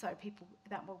soon, so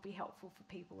that will be helpful for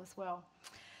people as well.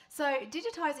 So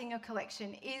digitising your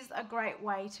collection is a great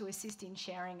way to assist in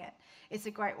sharing it. It's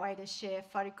a great way to share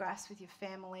photographs with your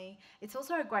family. It's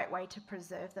also a great way to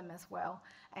preserve them as well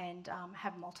and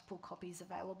have multiple copies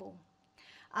available.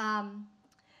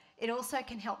 It also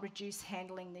can help reduce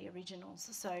handling the originals,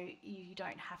 so you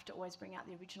don't have to always bring out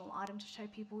the original item to show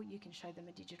people. You can show them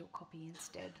a digital copy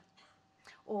instead.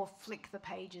 Or flick the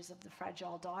pages of the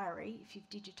fragile diary. If you've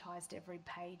digitised every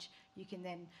page, you can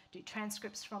then do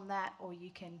transcripts from that, or you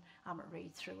can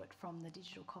read through it from the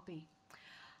digital copy.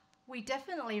 We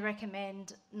definitely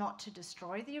recommend not to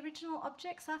destroy the original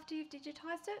objects after you've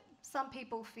digitised it. Some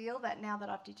people feel that now that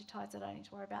I've digitised it, I don't need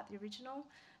to worry about the original.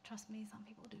 Trust me, some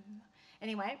people do.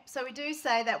 Anyway, so we do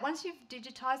say that once you've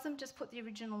digitised them, just put the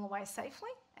original away safely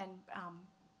and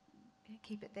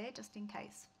keep it there just in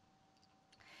case.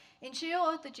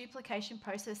 Ensure the duplication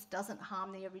process doesn't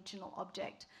harm the original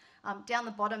object. Down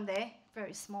the bottom there,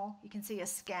 very small, you can see a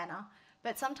scanner.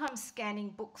 But sometimes scanning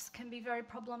books can be very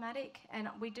problematic, and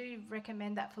we do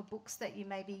recommend that for books that you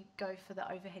maybe go for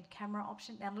the overhead camera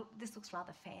option. Now look, this looks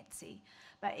rather fancy,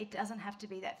 but it doesn't have to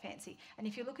be that fancy. And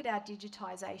if you look at our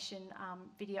digitisation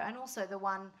video, and also the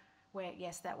one where,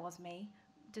 yes, that was me,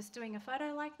 just doing a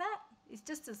photo like that is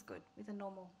just as good with a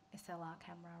normal SLR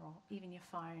camera or even your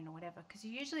phone or whatever, because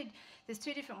there's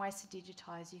two different ways to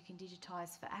digitise. You can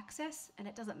digitise for access, and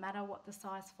it doesn't matter what the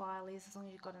size file is, as long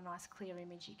as you've got a nice clear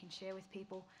image you can share with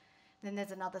people. Then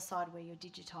there's another side where you're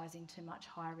digitising to much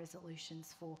higher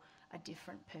resolutions for a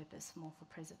different purpose, more for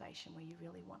preservation, where you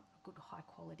really want a good high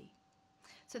quality.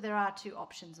 So there are two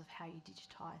options of how you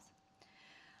digitise.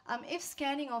 If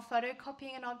scanning or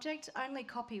photocopying an object, only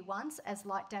copy once, as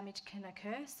light damage can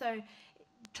occur. So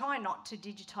try not to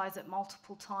digitise it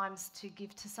multiple times to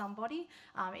give to somebody.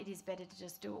 It is better to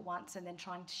just do it once and then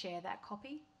try and share that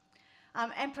copy.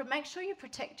 And make sure you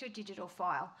protect your digital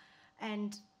file.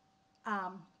 And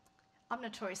I'm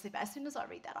notoriously bad. As soon as I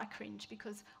read that, I cringe,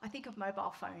 because I think of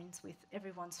mobile phones with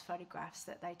everyone's photographs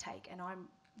that they take, and I'm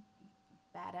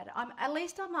bad at it. At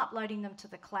least I'm uploading them to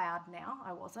the cloud now.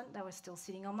 I wasn't. They were still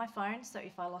sitting on my phone. So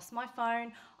if I lost my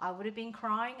phone, I would have been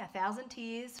crying 1,000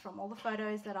 tears from all the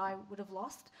photos that I would have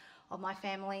lost of my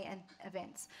family and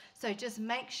events. So just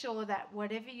make sure that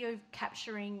whatever you're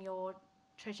capturing your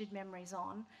treasured memories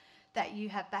on, that you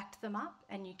have backed them up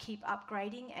and you keep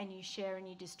upgrading and you share and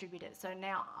you distribute it. So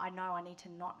now I know I need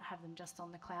to not have them just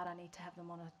on the cloud. I need to have them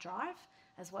on a drive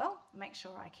as well. Make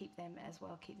sure I keep them as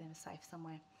well, keep them safe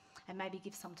somewhere. And maybe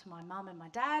give some to my mum and my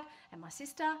dad and my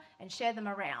sister and share them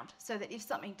around, so that if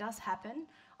something does happen,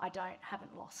 I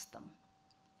haven't lost them.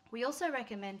 We also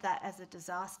recommend that as a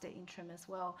disaster interim as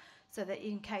well, so that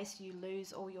in case you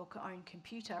lose all your own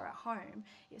computer at home,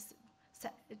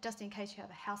 just in case you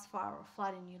have a house fire or a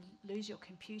flood and you lose your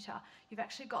computer, you've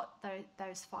actually got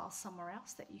those files somewhere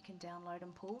else that you can download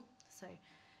and pull. So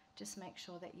just make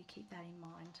sure that you keep that in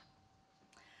mind.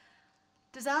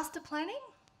 Disaster planning.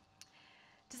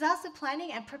 Disaster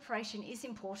planning and preparation is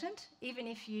important, even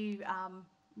if you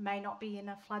may not be in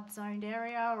a flood-zoned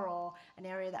area or an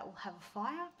area that will have a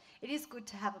fire. It is good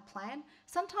to have a plan.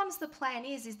 Sometimes the plan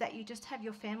is that you just have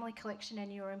your family collection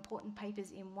and your important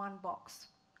papers in one box,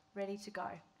 ready to go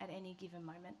at any given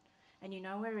moment. And you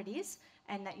know where it is,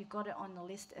 and that you've got it on the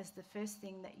list as the first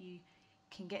thing that you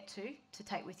can get to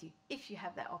take with you, if you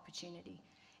have that opportunity.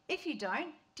 If you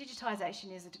don't,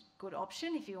 digitisation is a good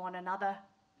option if you want another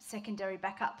secondary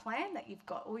backup plan, that you've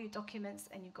got all your documents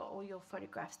and you've got all your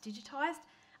photographs digitised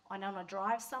on a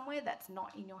drive somewhere that's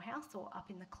not in your house or up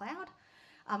in the cloud.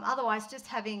 Otherwise, just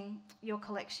having your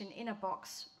collection in a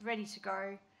box ready to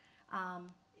go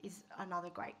is another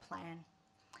great plan.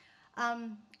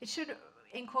 It should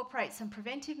incorporate some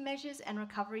preventive measures and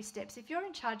recovery steps. If you're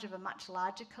in charge of a much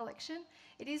larger collection,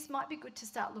 might be good to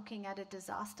start looking at a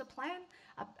disaster plan,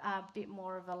 a bit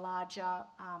more of a larger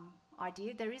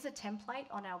idea. There is a template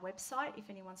on our website if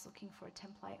anyone's looking for a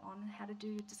template on how to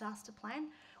do a disaster plan.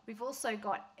 We've also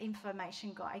got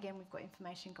information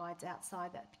guides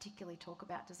outside that particularly talk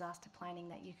about disaster planning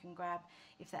that you can grab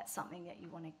if that's something that you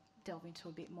want to delve into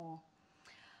a bit more.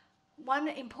 One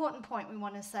important point we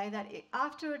want to say that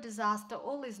after a disaster,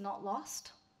 all is not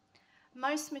lost.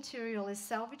 Most material is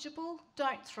salvageable.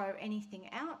 Don't throw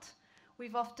anything out.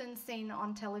 We've often seen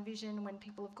on television when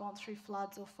people have gone through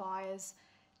floods or fires,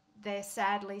 they're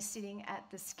sadly sitting at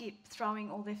the skip throwing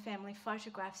all their family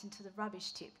photographs into the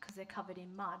rubbish tip because they're covered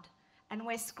in mud. And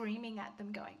we're screaming at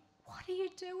them going, "What are you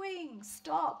doing?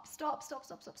 Stop, stop, stop,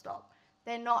 stop, stop, stop."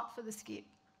 They're not for the skip.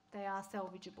 They are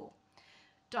salvageable.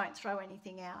 Don't throw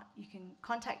anything out. You can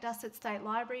contact us at State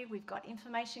Library. We've got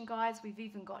information guides. We've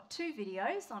even got 2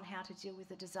 videos on how to deal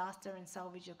with a disaster and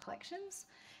salvage your collections.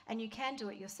 And you can do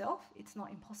it yourself, it's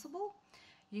not impossible.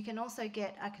 You can also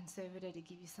get a conservator to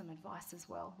give you some advice as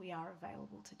well. We are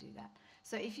available to do that.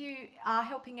 So if you are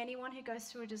helping anyone who goes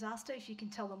through a disaster, if you can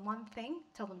tell them one thing,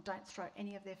 tell them don't throw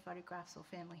any of their photographs or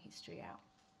family history out.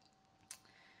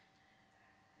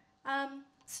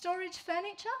 Storage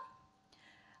furniture.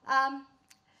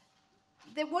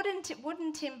 The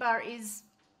wooden timber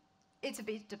it's a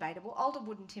bit debatable. Older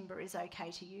wooden timber is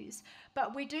okay to use,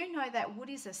 but we do know that wood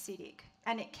is acidic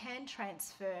and it can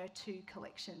transfer to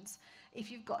collections.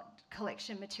 If you've got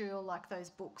collection material like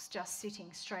those books just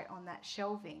sitting straight on that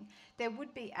shelving, there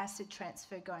would be acid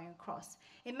transfer going across.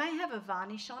 It may have a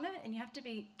varnish on it, and you have to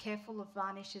be careful of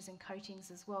varnishes and coatings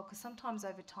as well, because sometimes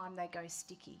over time they go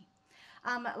sticky.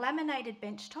 Laminated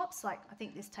bench tops, like I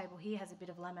think this table here has a bit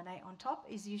of laminate on top,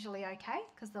 is usually okay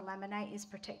because the laminate is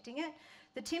protecting it.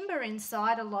 The timber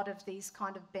inside a lot of these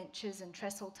kind of benches and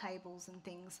trestle tables and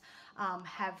things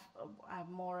have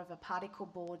more of a particle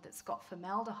board that's got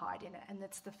formaldehyde in it, and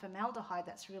it's the formaldehyde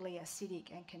that's really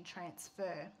acidic and can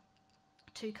transfer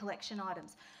to collection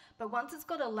items. But once it's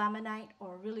got a laminate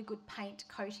or a really good paint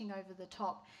coating over the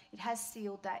top, it has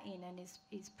sealed that in and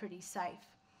is pretty safe.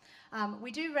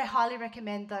 We do highly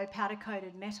recommend, though,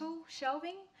 powder-coated metal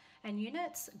shelving and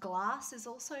units. Glass is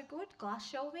also good, glass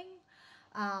shelving.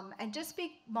 And just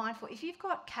be mindful, if you've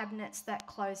got cabinets that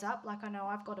close up, like I know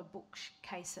I've got a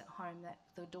bookcase at home that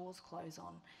the doors close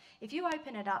on. If you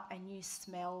open it up and you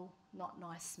smell not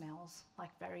nice smells, like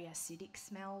very acidic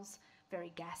smells,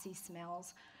 very gassy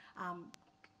smells,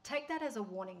 take that as a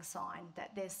warning sign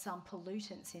that there's some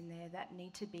pollutants in there that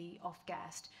need to be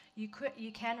off-gassed.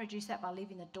 You can reduce that by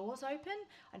leaving the doors open,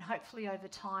 and hopefully over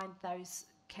time those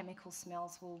chemical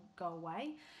smells will go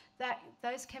away.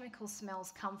 Those chemical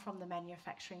smells come from the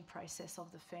manufacturing process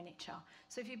of the furniture.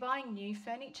 So if you're buying new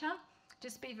furniture,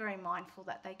 just be very mindful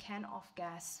that they can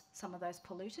off-gas some of those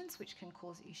pollutants, which can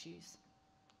cause issues.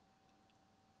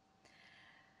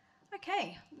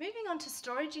 Okay, moving on to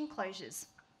storage enclosures.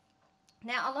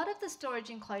 Now, a lot of the storage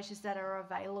enclosures that are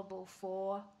available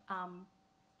for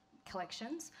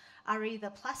collections are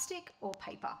either plastic or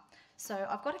paper. So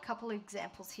I've got a couple of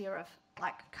examples here of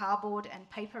like cardboard and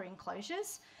paper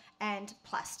enclosures and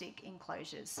plastic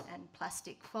enclosures and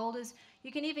plastic folders.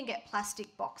 You can even get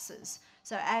plastic boxes.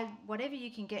 So add whatever you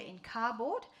can get in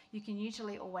cardboard, you can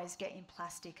usually always get in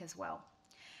plastic as well.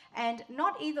 And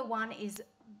not either one is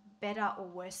better or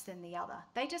worse than the other.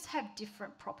 They just have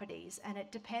different properties, and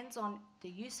it depends on the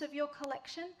use of your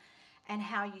collection and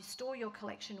how you store your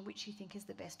collection, which you think is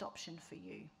the best option for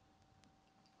you.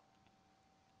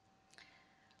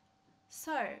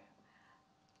 So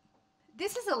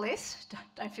this is a list,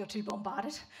 don't feel too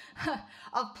bombarded,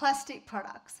 of plastic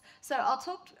products. So I'll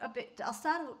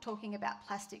start talking about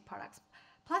plastic products.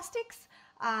 Plastics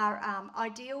are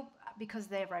ideal because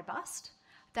they're robust.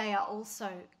 They are also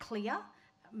clear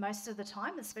most of the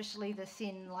time, especially the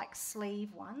thin, like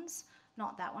sleeve ones.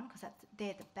 Not that one, because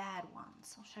they're the bad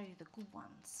ones. I'll show you the good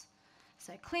ones.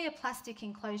 So clear plastic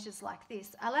enclosures like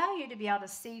this allow you to be able to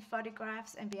see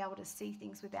photographs and be able to see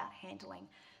things without handling.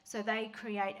 So they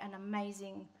create an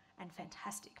amazing and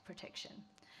fantastic protection.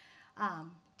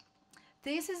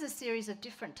 This is a series of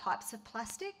different types of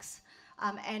plastics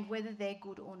and whether they're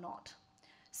good or not.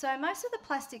 So most of the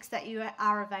plastics that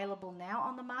are available now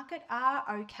on the market are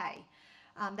okay.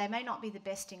 They may not be the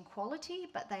best in quality,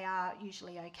 but they are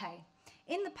usually okay.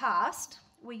 In the past,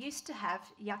 we used to have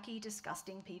yucky,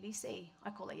 disgusting PVC. I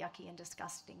call it yucky and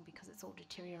disgusting because it's all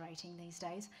deteriorating these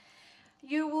days.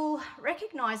 You will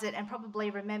recognise it and probably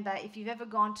remember if you've ever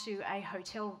gone to a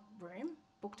hotel room,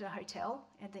 booked a hotel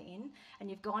at the inn, and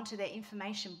you've gone to their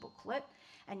information booklet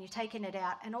and you've taken it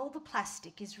out and all the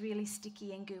plastic is really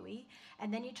sticky and gooey,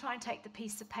 and then you try and take the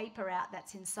piece of paper out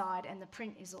that's inside and the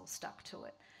print is all stuck to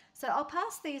it. So I'll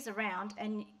pass these around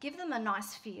and give them a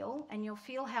nice feel, and you'll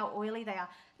feel how oily they are.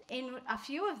 In a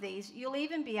few of these, you'll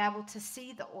even be able to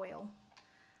see the oil.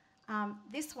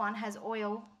 This one has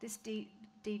oil. This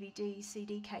DVD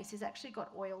CD case has actually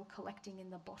got oil collecting in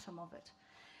the bottom of it.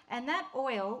 And that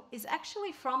oil is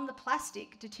actually from the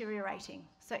plastic deteriorating.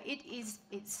 So it is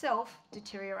itself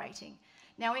deteriorating.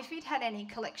 Now, if it had any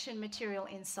collection material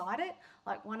inside it,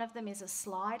 like one of them is a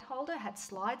slide holder, had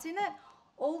slides in it,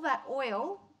 all that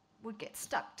oil would get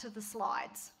stuck to the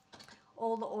slides.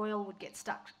 All the oil would get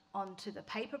stuck onto the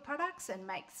paper products and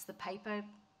makes the paper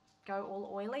go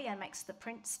all oily and makes the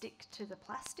print stick to the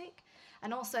plastic.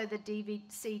 And also the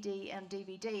CD and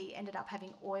DVD ended up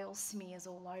having oil smears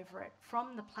all over it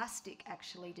from the plastic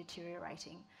actually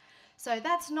deteriorating. So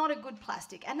that's not a good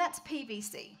plastic, and that's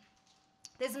PVC.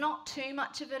 There's not too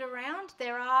much of it around.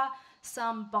 There are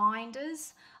some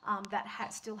binders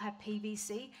that still have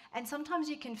PVC, and sometimes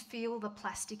you can feel the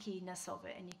plasticiness of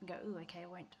it, and you can go, "Ooh, okay, I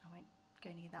won't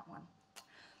go near that one."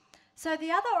 So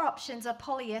the other options are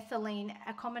polyethylene,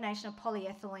 a combination of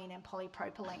polyethylene and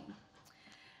polypropylene.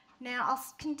 Now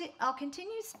I'll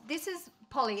continue. This is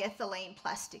polyethylene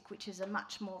plastic, which is a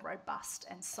much more robust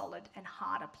and solid and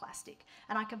harder plastic,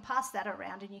 and I can pass that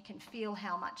around, and you can feel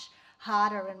how much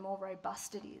harder and more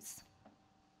robust it is.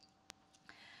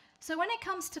 So when it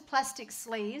comes to plastic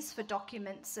sleeves for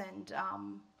documents and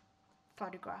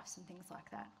photographs and things like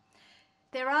that,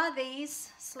 there are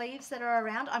these sleeves that are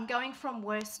around. I'm going from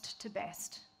worst to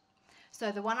best.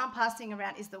 So the one I'm passing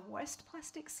around is the worst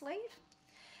plastic sleeve.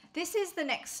 This is the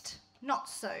next not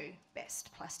so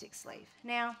best plastic sleeve.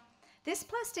 Now, this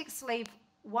plastic sleeve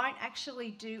won't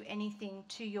actually do anything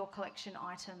to your collection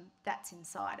item that's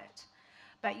inside it.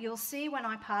 But you'll see when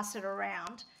I pass it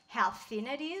around how thin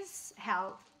it is,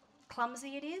 how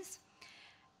clumsy it is.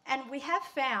 And we have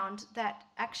found that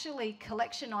actually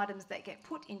collection items that get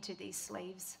put into these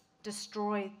sleeves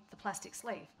destroy the plastic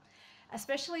sleeve,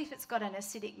 especially if it's got an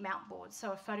acidic mount board.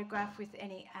 So a photograph with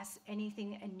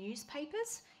anything in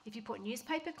newspapers, if you put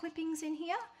newspaper clippings in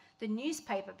here, the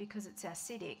newspaper, because it's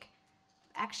acidic,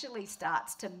 actually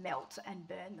starts to melt and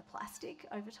burn the plastic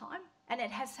over time. And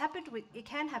it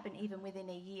can happen even within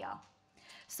a year.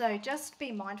 So just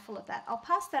be mindful of that. I'll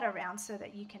pass that around so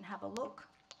that you can have a look.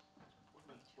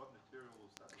 What material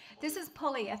is that? This is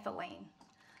polyethylene.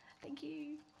 Thank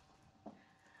you.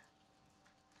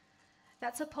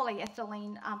 That's a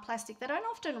polyethylene plastic. They don't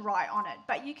often write on it,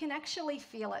 but you can actually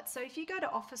feel it. So if you go to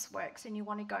Officeworks and you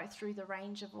want to go through the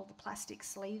range of all the plastic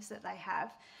sleeves that they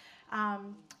have,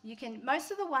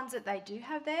 most of the ones that they do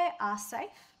have there are safe.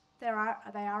 They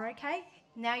are okay.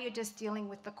 Now you're just dealing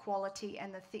with the quality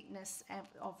and the thickness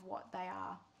of what they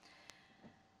are.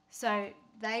 So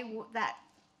there's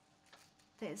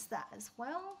that as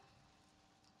well.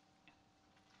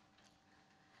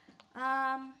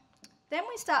 Then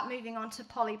we start moving on to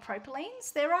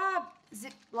polypropylenes. There are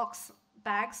Ziploc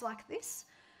bags like this.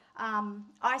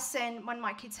 When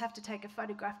my kids have to take a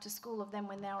photograph to school of them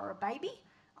when they were a baby,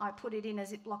 I put it in a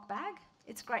Ziploc bag.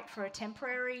 It's great for a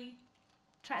temporary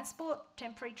transport,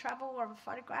 temporary travel of a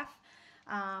photograph.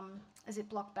 A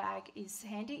Ziploc bag is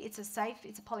handy. It's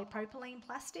a polypropylene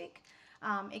plastic.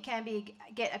 It can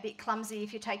get a bit clumsy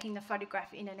if you're taking the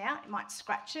photograph in and out. It might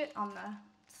scratch it on the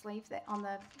sleeve there, on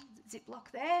the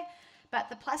Ziploc there. But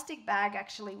the plastic bag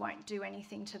actually won't do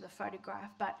anything to the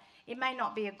photograph, but it may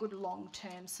not be a good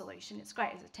long-term solution. It's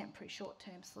great as a temporary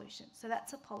short-term solution. So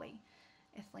that's a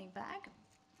polyethylene bag.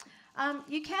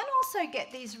 You can also get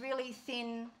these really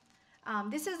thin,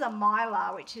 this is a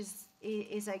mylar, which is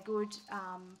a good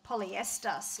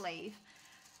polyester sleeve,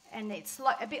 and it's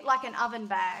a bit like an oven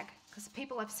bag, because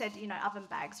people have said, oven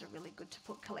bags are really good to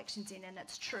put collections in, and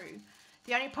it's true.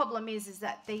 The only problem is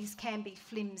that these can be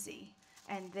flimsy,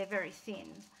 and they're very thin.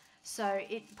 So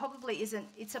it probably isn't,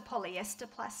 it's a polyester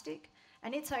plastic,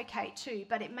 and it's okay too,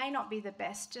 but it may not be the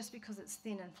best just because it's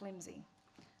thin and flimsy.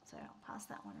 So I'll pass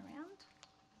that one around.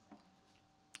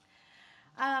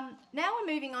 Now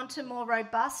we're moving on to more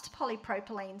robust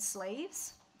polypropylene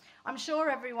sleeves. I'm sure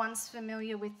everyone's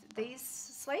familiar with these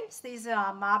sleeves. These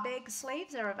are Marbeg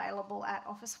sleeves. They're available at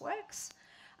Officeworks,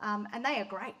 and they are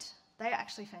great. They are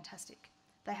actually fantastic.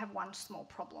 They have one small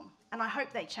problem, and I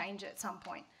hope they change it at some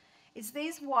point. It's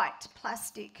these white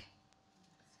plastic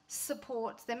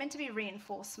supports. They're meant to be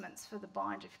reinforcements for the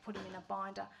binder if you put them in a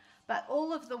binder. But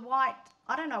all of the white,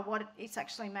 I don't know what it's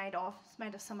actually made of. It's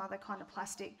made of some other kind of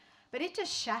plastic. But it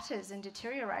just shatters and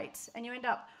deteriorates, and you end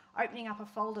up opening up a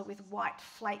folder with white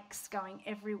flakes going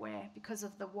everywhere because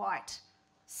of the white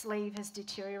sleeve has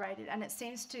deteriorated, and it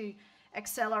seems to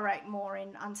accelerate more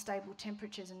in unstable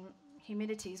temperatures and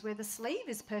humidities, where the sleeve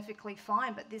is perfectly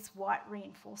fine, but this white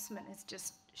reinforcement is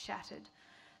just shattered.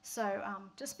 So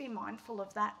just be mindful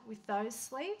of that with those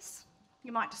sleeves.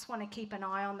 You might just want to keep an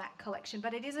eye on that collection,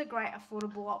 but it is a great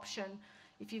affordable option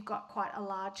if you've got quite a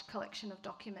large collection of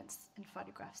documents and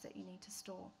photographs that you need to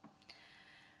store.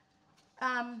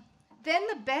 Then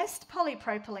the best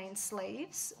polypropylene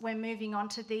sleeves, we're moving on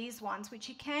to these ones, which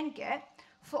you can get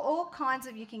for all kinds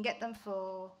of, you can get them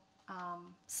for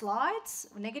slides,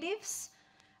 negatives,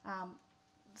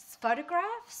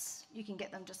 photographs, you can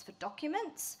get them just for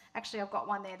documents. Actually, I've got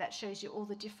one there that shows you all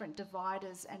the different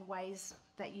dividers and ways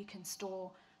that you can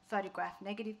store photograph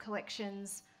negative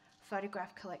collections,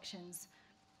 photograph collections,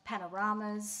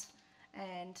 panoramas,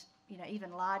 and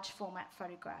even large format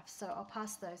photographs. So I'll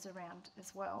pass those around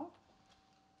as well.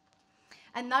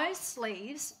 And those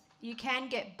sleeves, you can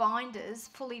get binders,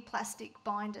 fully plastic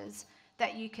binders,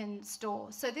 that you can store.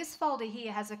 So this folder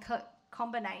here has a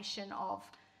combination of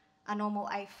a normal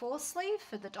A4 sleeve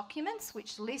for the documents,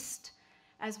 which list,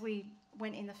 as we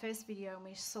went in the first video and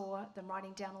we saw them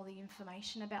writing down all the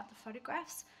information about the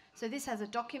photographs. So this has a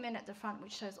document at the front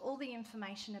which shows all the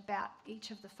information about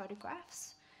each of the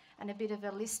photographs and a bit of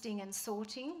a listing and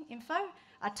sorting info,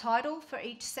 a title for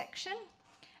each section,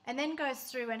 and then goes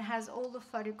through and has all the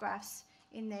photographs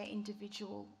in their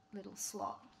individual little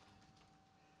slot.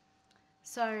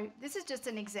 So this is just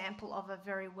an example of a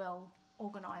very well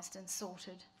organised and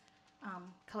sorted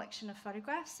collection of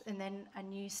photographs, and then a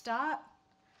new start.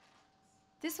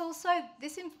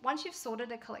 Once you've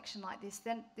sorted a collection like this,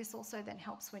 then this also then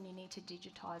helps when you need to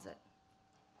digitise it.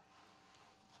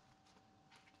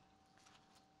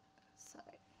 So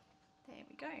there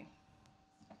we go.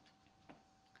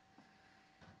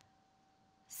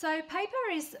 So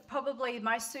paper is probably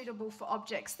most suitable for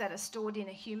objects that are stored in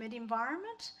a humid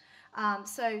environment.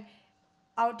 So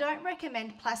I don't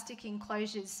recommend plastic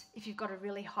enclosures if you've got a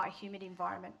really high humid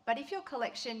environment. But if your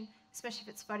collection, especially if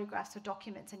it's photographs or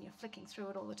documents and you're flicking through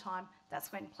it all the time,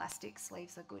 that's when plastic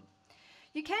sleeves are good.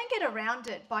 You can get around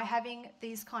it by having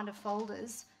these kind of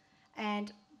folders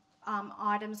and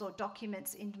items or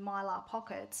documents in mylar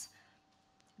pockets,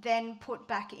 then put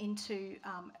back into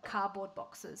cardboard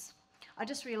boxes. I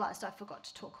just realised I forgot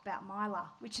to talk about mylar,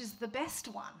 which is the best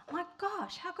one. My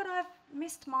gosh, how could I have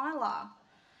missed mylar?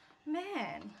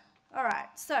 Man. All right,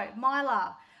 so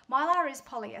mylar. Mylar is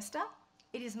polyester.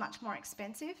 It is much more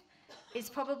expensive. It's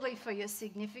probably for your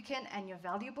significant and your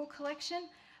valuable collection,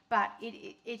 but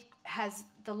it has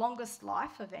the longest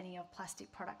life of any of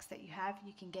plastic products that you have.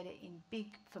 You can get it in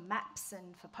big for maps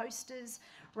and for posters,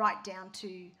 right down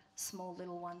to small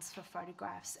little ones for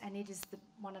photographs, and it is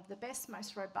one of the best,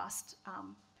 most robust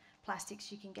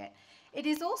plastics you can get. It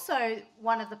is also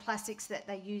one of the plastics that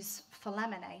they use for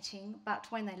laminating, but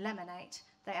when they laminate,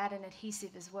 they add an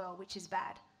adhesive as well, which is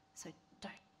bad. So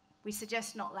we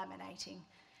suggest not laminating.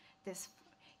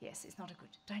 Yes, it's not a good,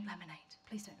 don't laminate,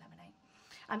 please don't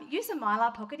laminate. Use a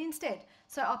mylar pocket instead.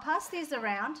 So I'll pass these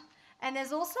around, and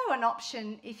there's also an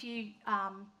option if you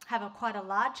have quite a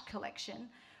large collection.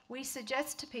 We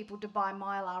suggest to people to buy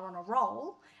mylar on a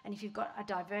roll, and if you've got a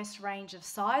diverse range of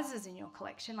sizes in your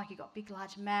collection, like you've got big,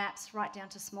 large maps, right down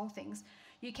to small things,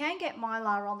 you can get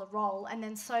mylar on the roll and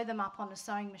then sew them up on a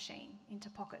sewing machine into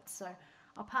pockets. So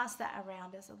I'll pass that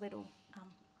around as a little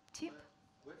tip.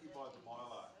 Where do you buy the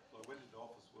mylar? So I went into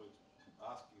Officeworks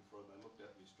asking for it, and they looked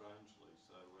at me strangely.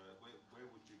 So where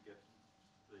would you get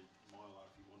the mylar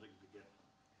if you wanted to get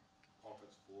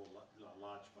pockets for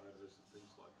large photos and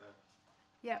things like that?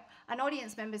 Yeah, and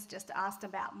audience members just asked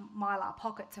about mylar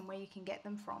pockets and where you can get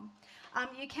them from.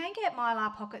 You can get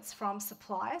mylar pockets from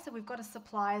suppliers, so we've got a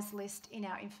suppliers list in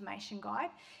our information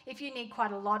guide. If you need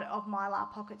quite a lot of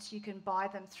mylar pockets, you can buy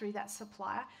them through that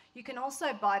supplier. You can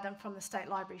also buy them from the State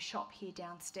Library shop here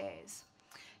downstairs.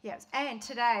 Yes, and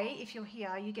today, if you're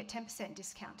here, you get 10%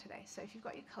 discount today. So if you've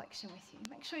got your collection with you,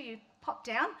 make sure you pop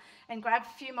down and grab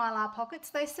a few mylar pockets.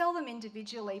 They sell them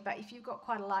individually, but if you've got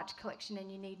quite a large collection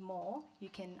and you need more, you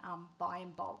can buy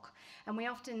in bulk. And we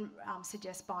often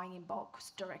suggest buying in bulk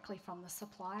directly from the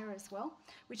supplier as well,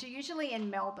 which are usually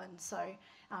in Melbourne. So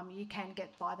you can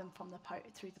buy them from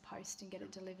through the post and get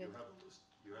it delivered. You have a list.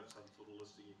 You have some sort of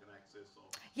listing you can access of.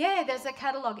 Yeah, there's a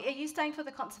catalogue. Are you staying for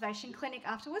the conservation clinic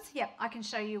afterwards? Yep, I can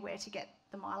show you where to get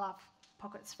the mylar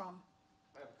pockets from.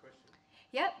 I have a question.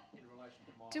 Yep. In relation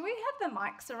to mylar. Do we have the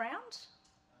mics around?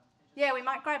 Yeah, we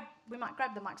might grab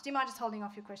the mics. Do you mind just holding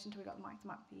off your question till we got the mics? It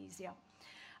might be easier.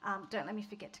 Don't let me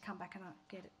forget to come back and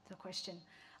get the question.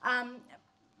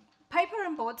 Paper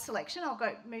and board selection. I'll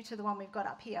move to the one we've got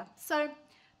up here. So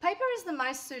paper is the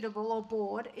most suitable, or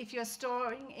board, if you're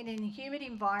storing it in a humid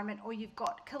environment or you've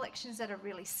got collections that are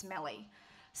really smelly.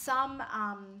 Some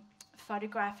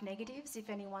photograph negatives, if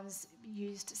anyone's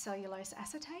used cellulose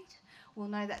acetate, will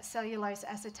know that cellulose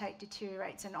acetate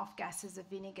deteriorates and off-gasses a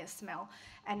vinegar smell.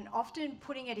 And often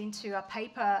putting it into a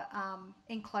paper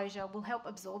enclosure will help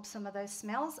absorb some of those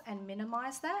smells and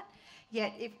minimise that.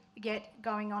 Yet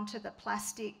going onto the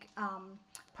plastic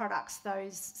products,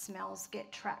 those smells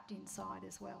get trapped inside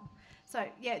as well. So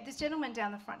yeah, this gentleman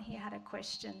down the front here had a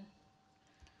question.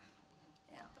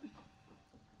 Yeah.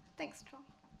 Thanks, Troy.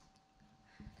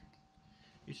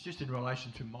 It's just in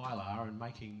relation to mylar and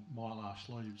making mylar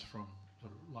sleeves from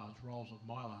sort of large rolls of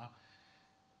mylar.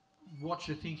 What's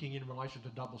your thinking in relation to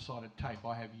double-sided tape?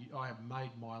 I have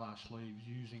made mylar sleeves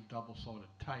using double-sided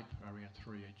tape around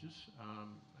 3 inches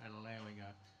and allowing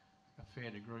a fair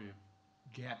degree of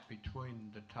gap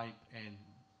between the tape and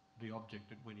the object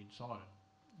that went inside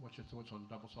it. What's your thoughts on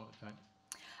double-sided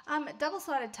tape?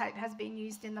 Double-sided tape has been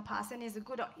used in the past and is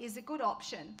a good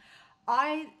option.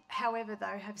 I, however,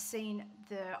 though, have seen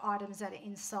the items that are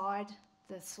inside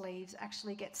the sleeves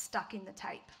actually get stuck in the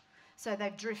tape. So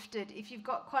they've drifted. If you've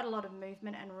got quite a lot of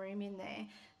movement and room in there,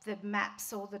 the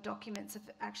maps or the documents have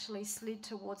actually slid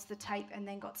towards the tape and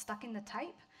then got stuck in the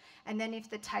tape. And then if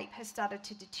the tape has started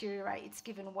to deteriorate, it's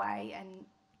given way and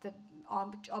the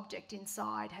object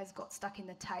inside has got stuck in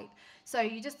the tape. So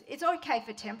it's okay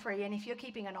for temporary, and if you're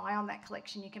keeping an eye on that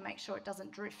collection, you can make sure it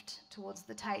doesn't drift towards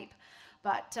the tape.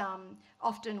 But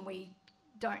often we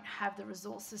don't have the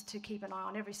resources to keep an eye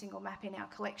on every single map in our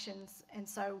collections, and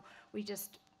so we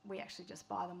actually just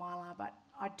buy the mylar. But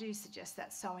I do suggest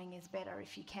that sewing is better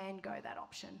if you can go that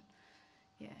option.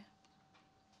 Yeah.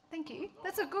 Thank you.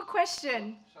 That's a good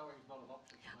question. Sewing's not an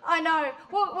option. I know.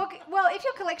 Well, if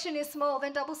your collection is small,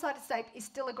 then double-sided tape is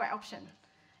still a great option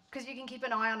because you can keep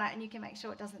an eye on it and you can make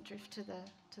sure it doesn't drift to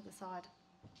the side.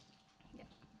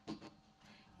 Yeah.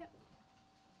 Yep.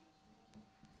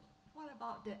 What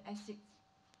about the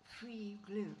acid-free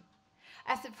glue?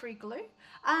 Acid-free glue.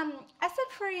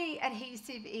 Acid-free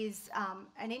adhesive is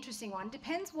an interesting one.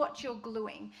 Depends what you're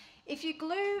gluing. If you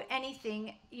glue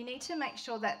anything, you need to make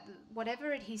sure that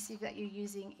whatever adhesive that you're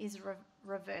using is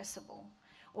reversible,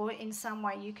 or in some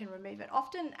way you can remove it.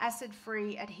 Often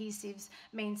acid-free adhesives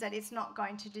means that it's not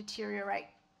going to deteriorate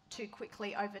too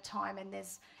quickly over time, and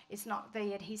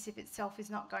the adhesive itself is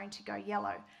not going to go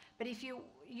yellow. But if you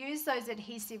use those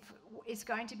adhesive, it's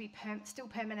going to be still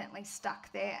permanently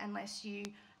stuck there unless you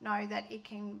know that it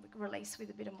can release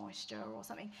with a bit of moisture or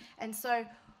something. And so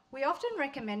we often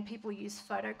recommend people use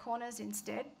photo corners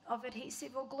instead of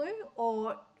adhesive or glue,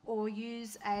 or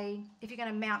use if you're going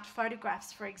to mount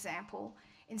photographs, for example,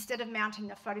 instead of mounting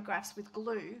the photographs with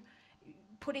glue,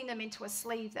 putting them into a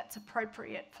sleeve that's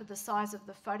appropriate for the size of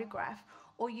the photograph,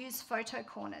 or use photo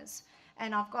corners.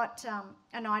 And I've got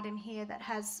an item here that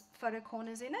has photo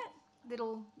corners in it.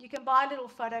 You can buy little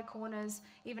photo corners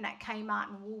even at Kmart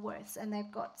and Woolworths, and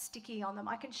they've got sticky on them.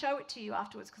 I can show it to you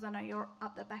afterwards because I know you're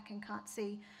up the back and can't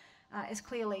see as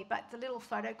clearly, but the little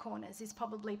photo corners is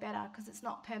probably better because it's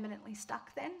not permanently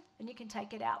stuck then, and you can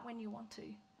take it out when you want to.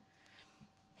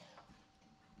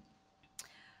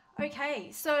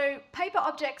 Okay, so paper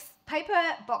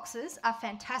boxes are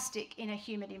fantastic in a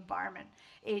humid environment.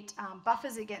 It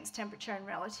buffers against temperature and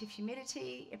relative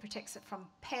humidity. It protects it from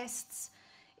pests.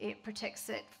 It protects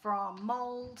it from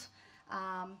mould.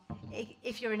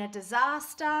 If you're in a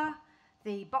disaster,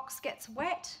 the box gets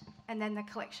wet and then the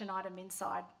collection item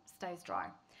inside stays dry.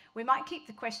 We might keep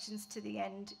the questions to the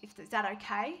end. Is that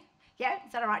okay? Yeah,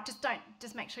 is that all right?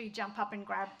 Just make sure you jump up and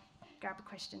grab a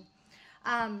question.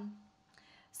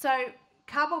 So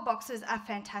cardboard boxes are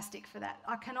fantastic for that.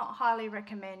 I cannot highly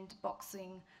recommend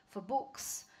boxing for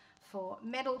books, for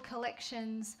metal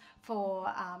collections,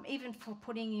 for even for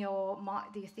putting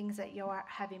the things that you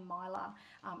have in mylar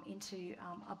into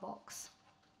a box.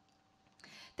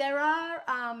 There are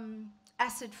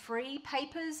acid-free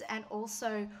papers and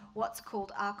also what's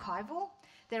called archival.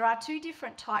 There are two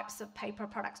different types of paper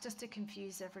products, just to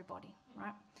confuse everybody,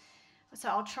 right? So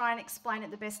I'll try and explain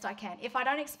it the best I can. If I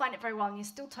don't explain it very well and you're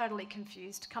still totally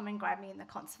confused, come and grab me in the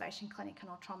conservation clinic and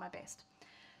I'll try my best.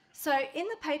 So in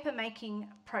the paper making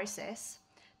process,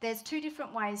 there's two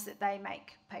different ways that they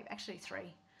make paper, actually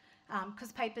three,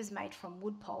 because paper's made from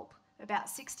wood pulp. About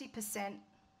 60%,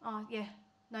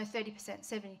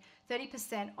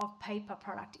 30% of paper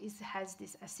product has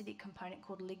this acidic component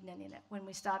called lignin in it when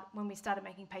we started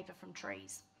making paper from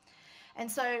trees. And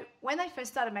so when they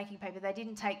first started making paper, they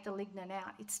didn't take the lignin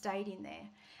out, it stayed in there.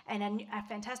 And a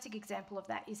fantastic example of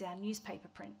that is our newspaper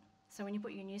print. So when you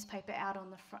put your newspaper out on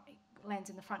the front, it lands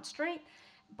in the front street,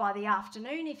 by the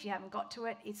afternoon, if you haven't got to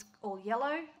it, it's all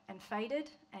yellow and faded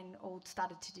and all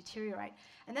started to deteriorate.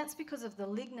 And that's because of the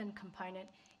lignin component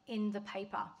in the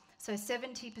paper. So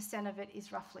 70% of it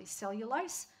is roughly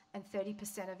cellulose and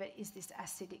 30% of it is this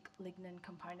acidic lignin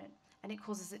component, and it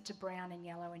causes it to brown and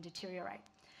yellow and deteriorate.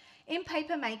 In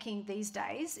paper making these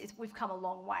days, we've come a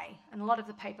long way, and a lot of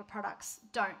the paper products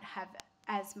don't have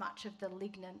as much of the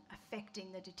lignin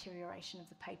affecting the deterioration of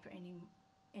the paper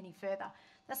any further.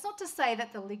 That's not to say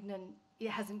that the lignin, it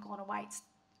hasn't gone away.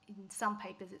 In some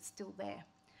papers, it's still there.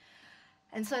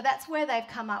 And so that's where they've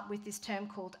come up with this term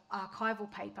called archival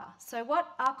paper. So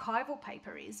what archival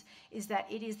paper is that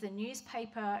it is the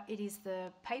newspaper, it is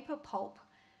the paper pulp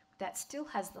that still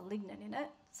has the lignin in it,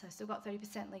 so still got 30%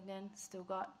 lignin, still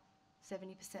got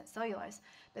 70% cellulose.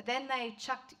 But then they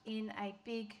chucked in a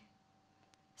big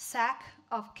sack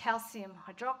of calcium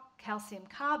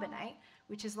carbonate,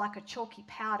 which is like a chalky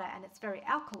powder and it's very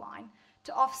alkaline,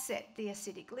 to offset the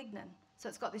acidic lignin. So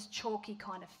it's got this chalky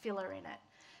kind of filler in it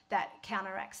that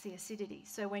counteracts the acidity.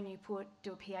 So when you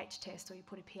do a pH test or you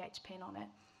put a pH pen on it,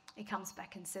 it comes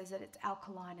back and says that it's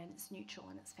alkaline and it's neutral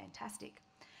and it's fantastic.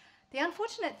 The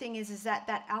unfortunate thing is that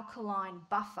that alkaline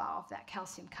buffer of that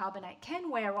calcium carbonate can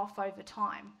wear off over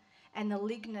time, and the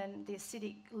lignin, the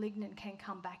acidic lignin, can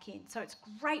come back in. So it's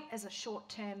great as a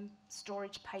short-term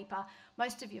storage paper.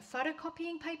 Most of your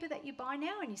photocopying paper that you buy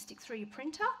now and you stick through your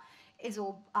printer is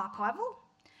all archival.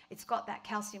 It's got that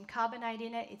calcium carbonate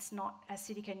in it, it's not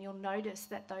acidic, and you'll notice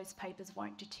that those papers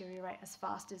won't deteriorate as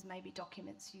fast as maybe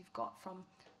documents you've got from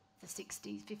the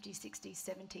 60s, 50s, 60s,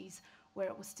 70s, where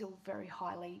it was still very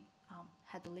highly,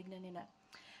 had the lignin in it.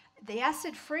 The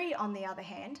acid-free, on the other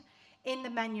hand, in the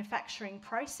manufacturing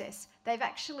process, they've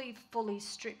actually fully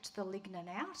stripped the lignin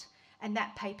out, and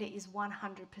that paper is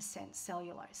 100%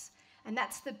 cellulose. And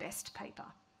that's the best paper.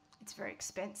 It's very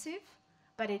expensive,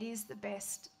 but it is the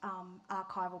best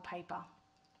archival paper.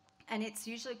 And it's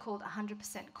usually called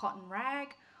 100% cotton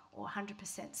rag or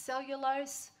 100%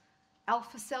 cellulose,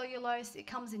 alpha cellulose. It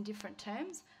comes in different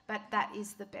terms, but that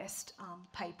is the best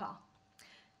paper.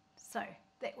 So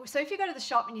if you go to the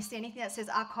shop and you see anything that says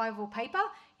archival paper,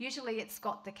 usually it's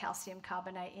got the calcium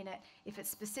carbonate in it. If it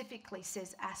specifically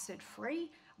says acid-free,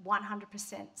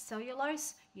 100%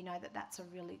 cellulose, you know that that's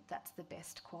the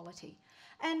best quality.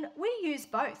 And we use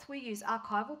both. We use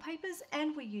archival papers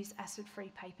and we use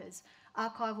acid-free papers.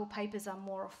 Archival papers are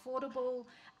more affordable.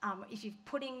 If you're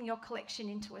putting your collection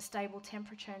into a stable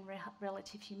temperature and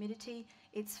relative humidity,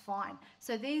 it's fine.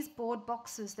 So these board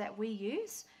boxes that we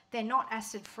use, they're not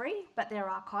acid-free, but they're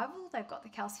archival. They've got the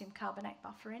calcium carbonate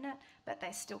buffer in it, but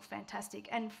they're still fantastic.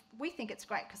 And we think it's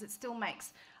great because it still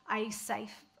makes a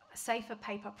safer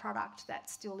paper product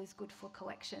that still is good for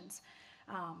collections.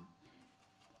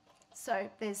 So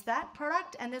there's that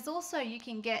product, and there's also, you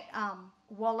can get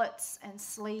wallets and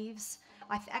sleeves.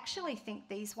 I actually think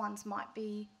these ones might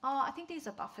be, I think these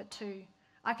are buffered too.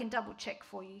 I can double check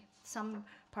for you. Some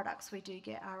products we do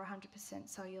get are 100%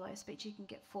 cellulose, but you can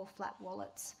get 4 flat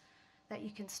wallets that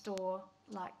you can store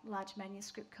like large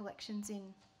manuscript collections in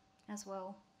as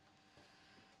well.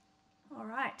 All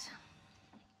right,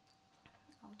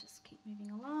 I'll just keep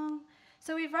moving along.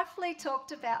 So we've roughly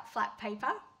talked about flat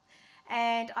paper,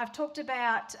 and I've talked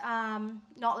about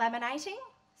not laminating,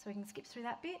 so we can skip through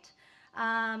that bit.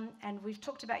 And we've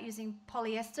talked about using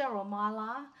polyester or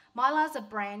mylar. Mylar is a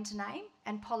brand name,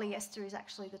 and polyester is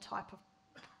actually the type of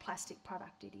plastic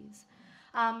product it is.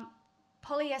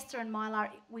 Polyester and mylar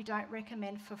we don't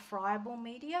recommend for friable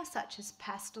media such as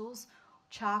pastels,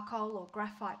 charcoal or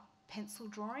graphite pencil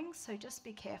drawings, so just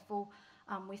be careful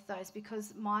with those,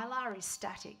 because mylar is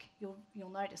static. You'll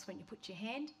notice when you put your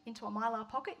hand into a mylar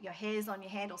pocket, your hairs on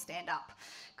your hand will stand up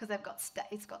because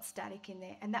it's got static in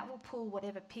there, and that will pull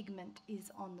whatever pigment is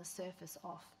on the surface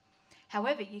off.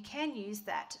 However, you can use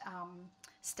that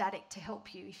static to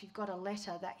help you. If you've got a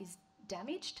letter that is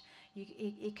damaged,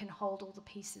 it can hold all the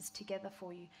pieces together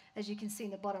for you. As you can see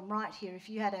in the bottom right here, if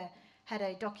you had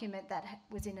a document that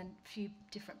was in a few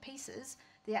different pieces,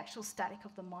 the actual static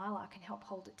of the mylar can help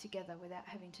hold it together without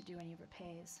having to do any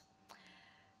repairs.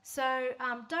 So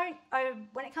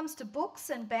when it comes to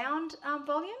books and bound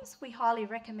volumes, we highly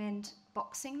recommend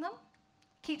boxing them.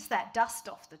 Keeps that dust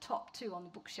off the top too on the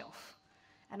bookshelf,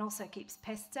 and also keeps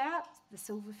pests out. The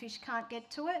silverfish can't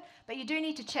get to it, but you do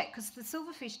need to check because the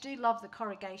silverfish do love the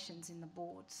corrugations in the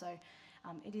board, so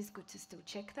it is good to still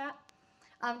check that.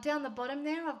 Down the bottom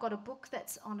there, I've got a book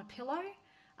that's on a pillow.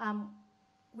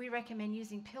 We recommend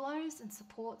using pillows and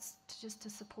supports just to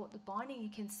support the binding. You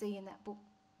can see in that book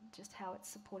just how it's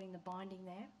supporting the binding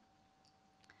there.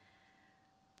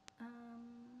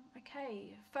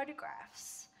 Okay,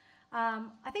 photographs.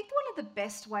 I think one of the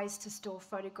best ways to store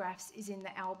photographs is in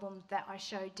the album that I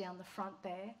showed down the front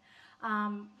there.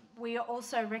 We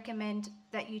also recommend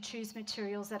that you choose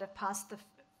materials that have passed the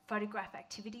photograph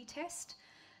activity test.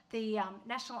 The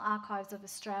National Archives of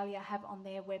Australia have on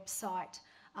their website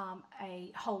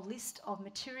a whole list of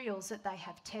materials that they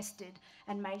have tested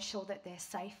and made sure that they're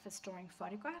safe for storing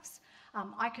photographs.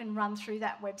 I can run through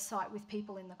that website with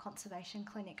people in the conservation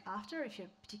clinic after if you're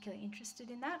particularly interested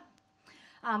in that.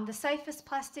 The safest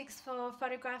plastics for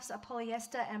photographs are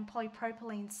polyester and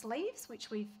polypropylene sleeves, which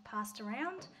we've passed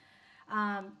around.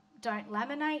 Don't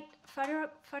laminate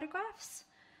photographs.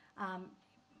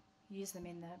 Use them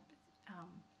in the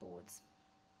boards.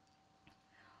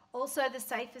 Also, the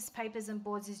safest papers and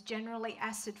boards is generally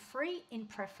acid-free in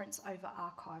preference over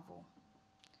archival.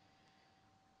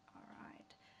 All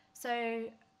right. So,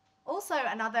 also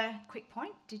another quick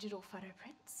point, digital photo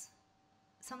prints.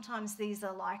 Sometimes these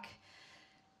are like,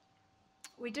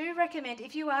 We do recommend,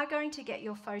 if you are going to get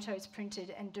your photos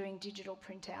printed and doing digital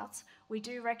printouts, we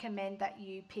do recommend that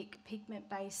you pick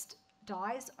pigment-based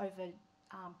dyes over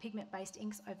pigment-based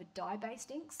inks over dye-based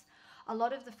inks. A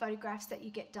lot of the photographs that you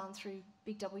get done through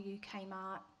Big W,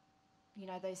 Kmart, you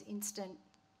know, those instant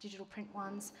digital print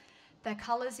ones, the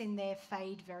colours in there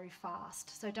fade very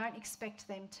fast. So don't expect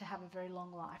them to have a very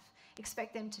long life.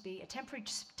 Expect them to be a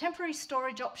temporary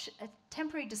storage option, a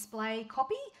temporary display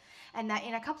copy, and that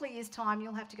in a couple of years' time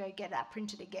you'll have to go get that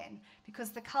printed again,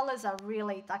 because the colours are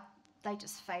really like, they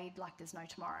just fade like there's no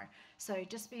tomorrow. So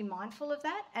just be mindful of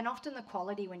that. And often the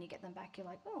quality, when you get them back, you're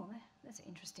like, oh, that's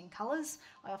interesting colours.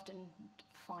 I often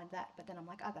find that, but then I'm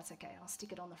like, oh, that's okay. I'll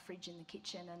stick it on the fridge in the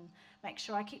kitchen and make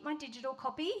sure I keep my digital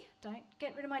copy. Don't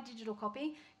get rid of my digital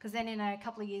copy, because then in a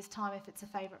couple of years' time, if it's a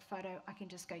favourite photo, I can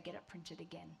just go get it printed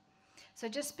again. So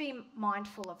just be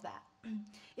mindful of that.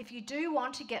 If you do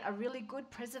want to get a really good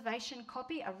preservation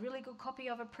copy, a really good copy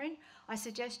of a print, I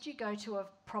suggest you go to a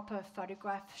proper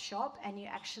photograph shop and you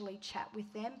actually chat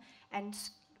with them and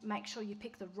make sure you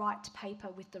pick the right paper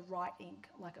with the right ink,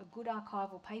 like a good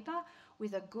archival paper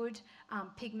with a good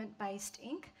pigment-based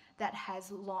ink that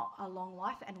has a long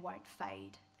life and won't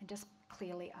fade, and just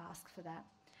clearly ask for that.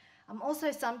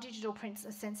 Also, some digital prints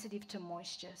are sensitive to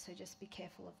moisture, so just be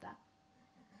careful of that.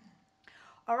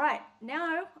 All right,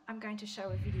 now I'm going to show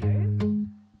a video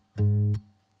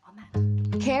on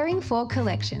that. Caring for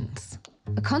Collections,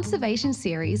 a conservation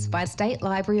series by State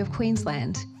Library of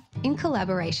Queensland in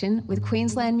collaboration with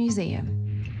Queensland Museum.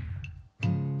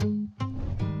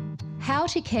 How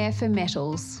to care for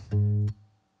metals.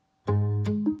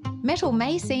 Metal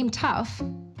may seem tough,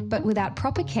 but without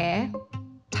proper care,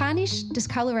 tarnish,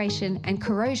 discoloration and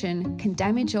corrosion can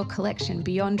damage your collection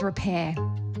beyond repair.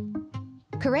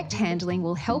 Correct handling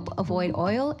will help avoid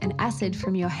oil and acid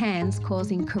from your hands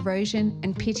causing corrosion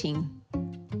and pitting.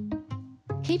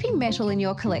 Keeping metal in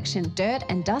your collection dirt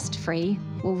and dust free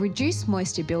will reduce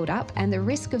moisture buildup and the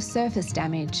risk of surface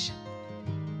damage.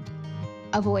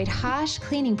 Avoid harsh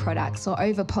cleaning products or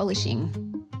over polishing.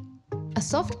 A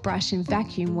soft brush and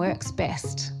vacuum works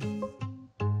best.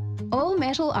 All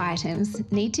metal items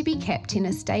need to be kept in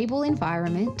a stable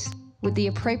environment with the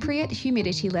appropriate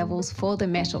humidity levels for the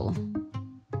metal.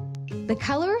 The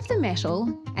colour of the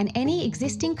metal and any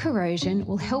existing corrosion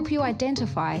will help you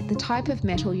identify the type of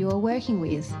metal you are working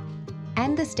with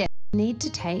and the steps you need to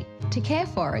take to care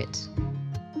for it.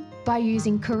 By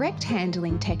using correct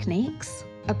handling techniques,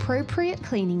 appropriate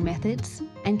cleaning methods,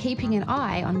 and keeping an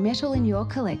eye on metal in your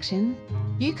collection,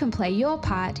 you can play your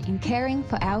part in caring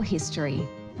for our history.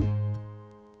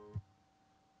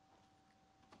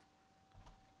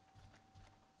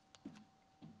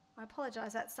 I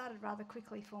apologise, that started rather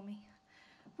quickly for me.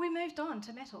 We moved on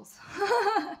to metals.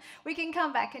 We can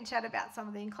come back and chat about some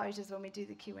of the enclosures when we do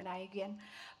the Q&A again.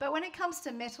 But when it comes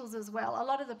to metals as well, a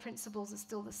lot of the principles are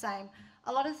still the same.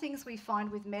 A lot of things we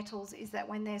find with metals is that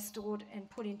when they're stored and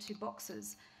put into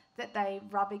boxes, that they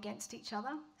rub against each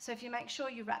other. So if you make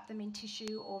sure you wrap them in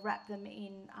tissue or wrap them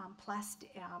in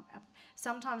plastic,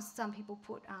 sometimes some people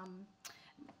put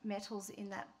metals in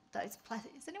those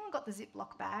plastic. Has anyone got the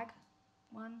Ziploc bag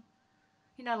one?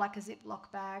 You know, like a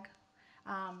Ziploc bag.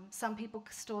 Some people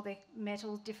store their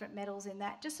different metals in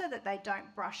that, just so that they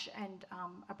don't brush and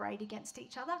abrade against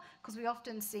each other, because we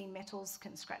often see metals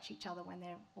can scratch each other when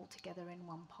they're all together in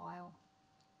one pile.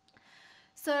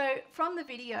 So from the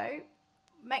video,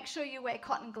 make sure you wear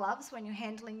cotton gloves when you're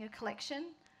handling your collection.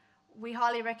 We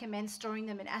highly recommend storing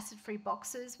them in acid-free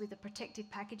boxes with a protective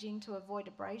packaging to avoid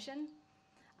abrasion.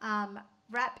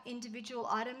 Wrap individual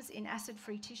items in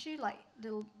acid-free tissue, like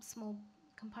little small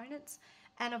components,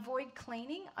 and avoid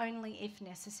cleaning only if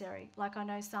necessary. Like, I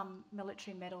know some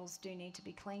military medals do need to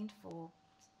be cleaned for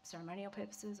ceremonial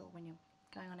purposes or when you're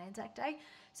going on ANZAC Day.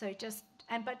 So just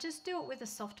do it with a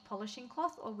soft polishing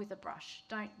cloth or with a brush.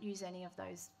 Don't use any of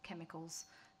those chemicals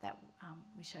that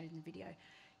we showed in the video.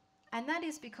 And that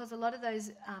is because a lot of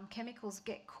those chemicals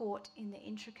get caught in the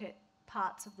intricate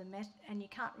parts of the metal and you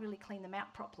can't really clean them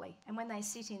out properly. And when they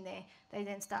sit in there, they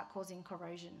then start causing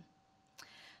corrosion.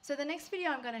 So the next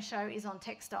video I'm going to show is on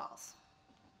textiles.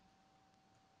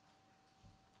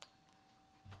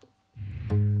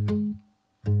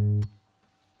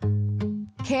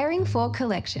 Caring for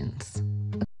Collections,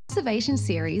 a conservation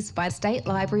series by State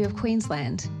Library of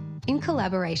Queensland in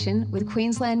collaboration with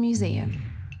Queensland Museum.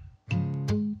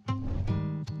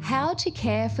 How to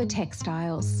care for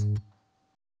textiles.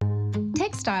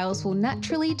 Textiles will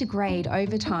naturally degrade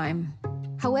over time.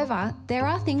 However, there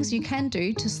are things you can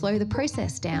do to slow the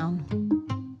process down.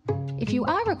 If you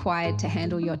are required to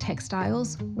handle your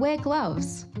textiles, wear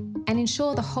gloves and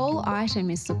ensure the whole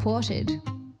item is supported.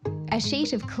 A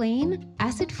sheet of clean,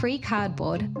 acid-free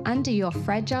cardboard under your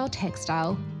fragile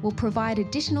textile will provide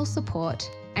additional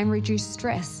support and reduce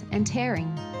stress and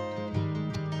tearing.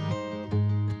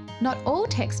 Not all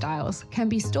textiles can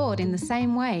be stored in the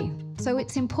same way, so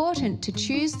it's important to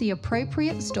choose the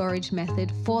appropriate storage method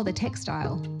for the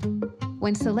textile.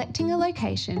 When selecting a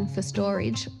location for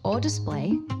storage or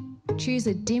display, choose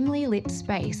a dimly lit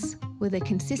space with a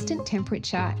consistent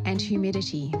temperature and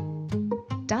humidity.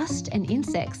 Dust and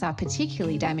insects are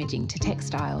particularly damaging to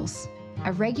textiles.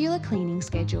 A regular cleaning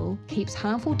schedule keeps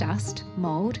harmful dust,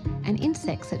 mould and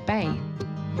insects at bay.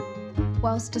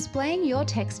 Whilst displaying your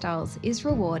textiles is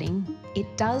rewarding,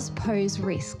 it does pose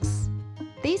risks.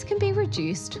 These can be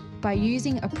reduced by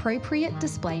using appropriate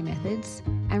display methods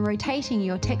and rotating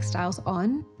your textiles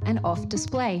on and off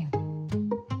display.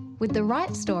 With the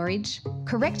right storage,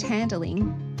 correct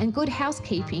handling and good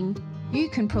housekeeping, you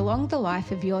can prolong the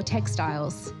life of your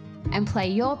textiles and play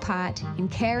your part in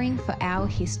caring for our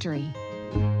history.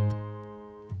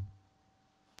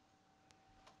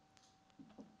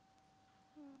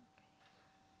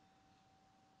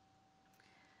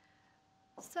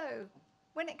 So,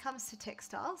 when it comes to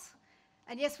textiles,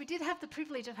 and yes, we did have the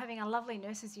privilege of having a lovely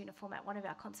nurse's uniform at one of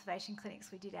our conservation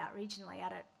clinics we did out regionally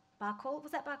out at Barcaldine.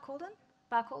 Was that Barcaldine?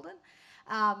 Barcaldine.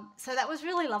 So that was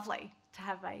really lovely to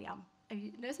have a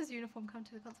nurse's uniform come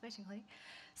to the conservation clinic.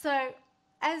 So,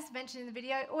 as mentioned in the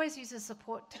video, always use as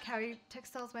support to carry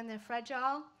textiles when they're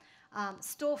fragile.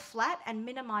 Store flat and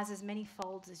minimise as many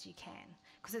folds as you can,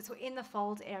 because it's in the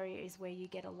folds area is where you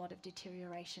get a lot of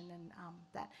deterioration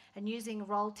and using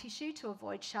rolled tissue to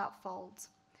avoid sharp folds.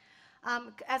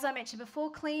 As I mentioned before,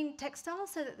 clean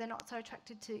textiles so that they're not so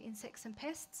attracted to insects and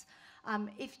pests.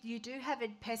 If you do have a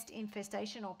pest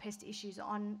infestation or pest issues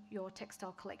on your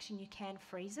textile collection, you can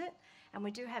freeze it. And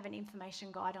we do have an information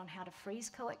guide on how to freeze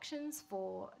collections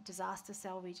for disaster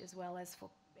salvage as well as for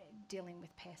dealing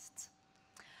with pests.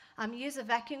 Use a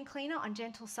vacuum cleaner on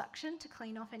gentle suction to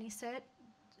clean off any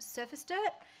surface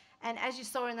dirt. And as you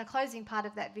saw in the closing part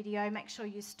of that video, make sure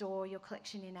you store your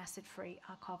collection in acid-free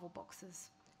archival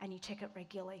boxes and you check it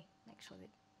regularly. Make sure that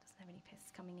it doesn't have any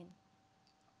pests coming in.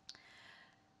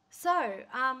 So,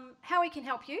 how we can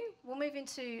help you? We'll move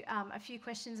into a few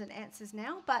questions and answers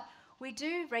now, but we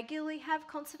do regularly have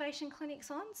conservation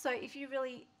clinics on. So if you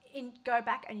really go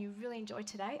back and you really enjoyed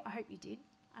today, I hope you did,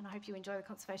 and I hope you enjoy the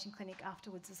conservation clinic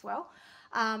afterwards as well.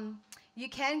 You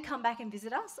can come back and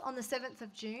visit us. On the 7th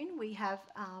of June, we have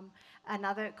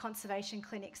another conservation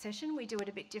clinic session. We do it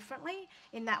a bit differently.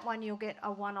 In that one, you'll get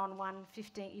a one-on-one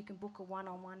 15, you can book a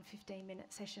one-on-one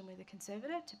 15-minute session with a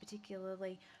conservator to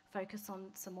particularly focus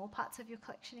on some more parts of your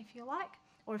collection if you like,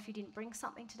 or if you didn't bring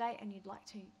something today and you'd like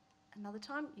to another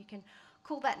time, you can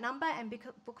call that number and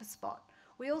book a spot.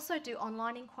 We also do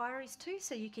online inquiries too,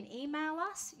 so you can email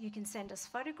us, you can send us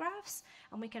photographs,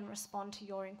 and we can respond to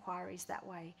your inquiries that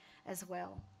way as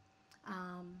well.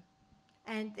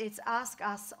 And it's Ask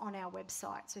Us on our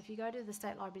website. So if you go to the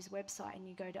State Library's website and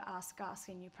you go to Ask Us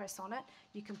and you press on it,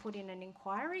 you can put in an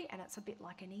inquiry, and it's a bit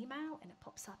like an email, and it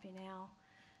pops up in our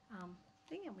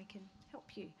thing, and we can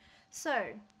help you. So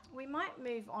we might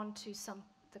move on to some of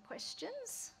the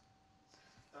questions.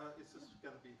 Is this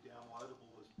going to be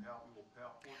downloadable as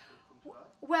PowerPoint from today?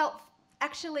 Well,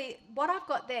 actually, what I've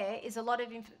got there is a lot of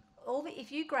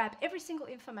if you grab every single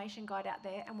information guide out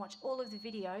there and watch all of the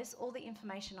videos, all the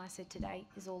information I said today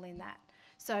is all in that.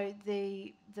 So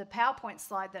the PowerPoint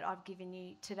slide that I've given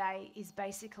you today is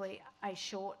basically a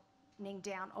shortening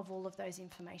down of all of those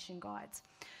information guides.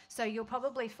 So you'll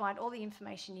probably find all the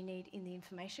information you need in the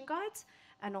information guides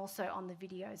and also on the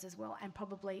videos as well, and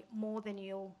probably more than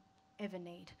you'll ever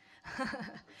need.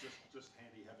 just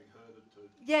handy having heard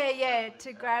it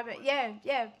to grab it.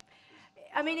 Yeah.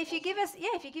 I mean, if you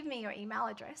give me your email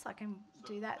address, I can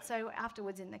do that. So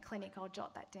afterwards in the clinic, I'll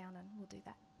jot that down and we'll do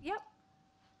that. Yep.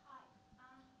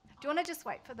 Do you want to just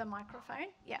wait for the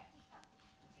microphone? Yeah.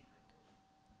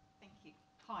 Thank you.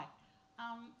 Hi.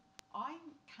 I'm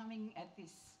coming at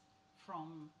this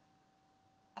from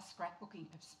a scrapbooking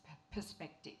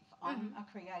perspective. I'm a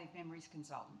creative memories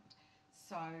consultant.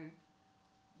 So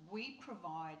we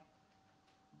provide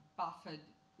buffered,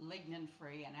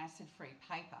 lignin-free and acid-free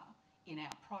paper in our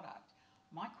product.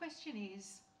 My question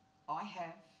is, I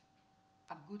have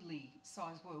a goodly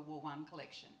size World War I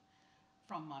collection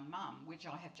from my mum, which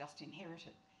I have just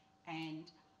inherited. And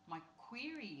my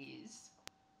query is,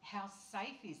 how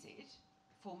safe is it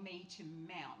for me to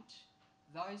mount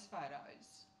those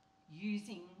photos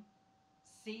using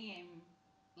CM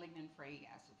lignin-free,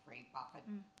 acid-free buffered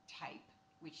tape,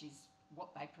 which is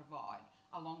what they provide,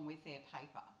 along with their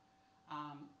paper.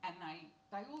 And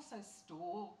they also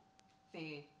store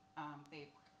their their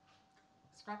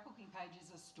scrapbooking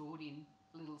pages are stored in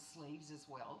little sleeves as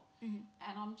well. Mhm.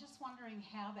 And I'm just wondering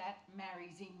how that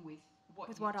marries in with what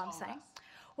With you what I'm told saying. us.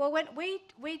 Well, when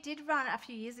we did run a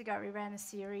few years ago, we ran a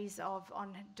series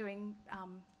on doing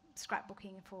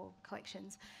scrapbooking for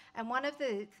collections, and one of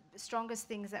the strongest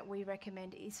things that we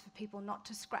recommend is for people not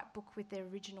to scrapbook with their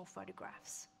original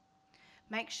photographs.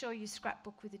 Make sure you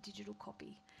scrapbook with a digital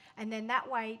copy, and then that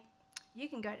way you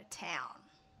can go to town.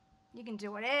 You can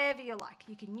do whatever you like.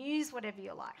 You can use whatever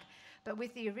you like. But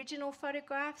with the original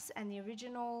photographs and the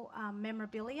original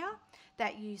memorabilia,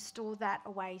 that you store that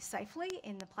away safely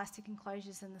in the plastic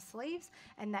enclosures and the sleeves,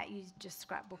 and that you just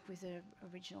scrapbook with an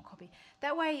original copy.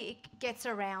 That way it gets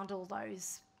around all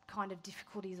those kind of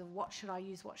difficulties of what should I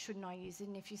use, what shouldn't I use.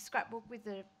 And if you scrapbook with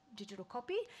a digital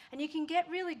copy, and you can get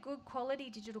really good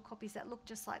quality digital copies that look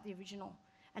just like the original,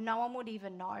 and no one would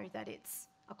even know that it's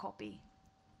a copy.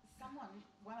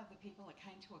 One of the people that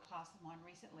came to a class of mine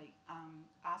recently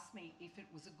asked me if it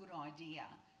was a good idea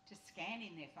to scan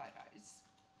in their photos,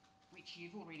 which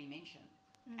you've already mentioned,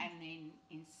 and then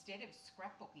instead of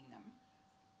scrapbooking them,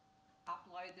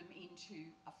 upload them into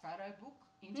a photo book,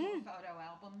 into a photo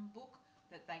album book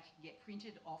that they can get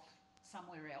printed off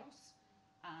somewhere else.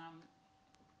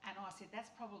 And I said,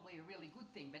 that's probably a really good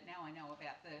thing, but now I know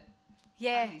about the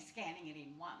only scanning it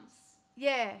in once.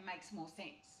 Yeah. It makes more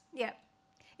sense. Yeah.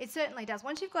 It certainly does.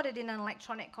 Once you've got it in an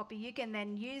electronic copy, you can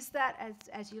then use that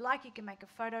as you like. You can make a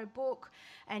photo book,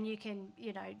 and you can,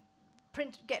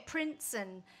 get prints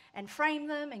and frame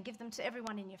them and give them to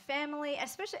everyone in your family.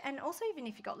 Especially, and also even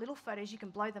if you've got little photos, you can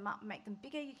blow them up and make them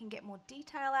bigger. You can get more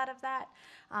detail out of that,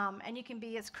 and you can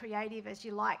be as creative as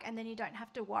you like. And then you don't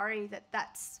have to worry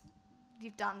that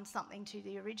you've done something to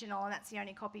the original and that's the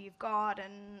only copy you've got,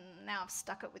 and now I've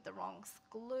stuck it with the wrong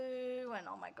glue, and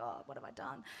oh my God, what have I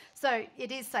done? So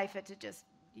it is safer to just,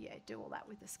 do all that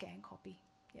with the scanned copy.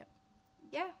 Yep.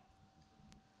 Yeah.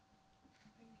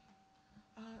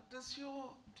 Thank you.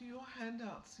 Do your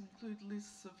handouts include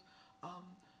lists of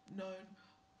known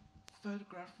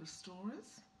photograph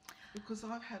restorers? Because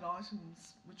I've had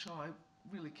items which I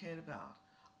really cared about,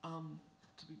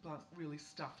 to be blunt, really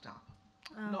stuffed up.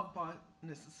 Not by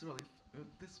necessarily,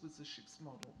 this was a ship's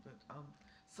model, but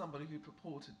somebody who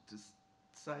purported to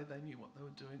say they knew what they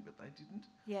were doing, but they didn't.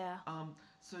 Yeah.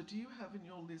 So do you have in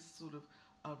your list sort of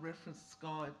a reference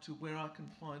guide to where I can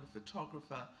find a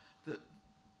photographer that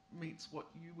meets what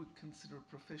you would consider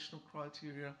a professional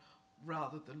criteria,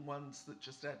 rather than ones that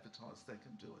just advertise they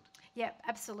can do it? Yeah,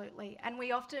 absolutely. And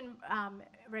we often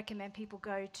recommend people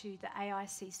go to the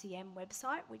AICCM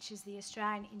website, which is the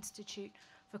Australian Institute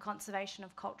for Conservation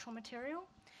of Cultural Material.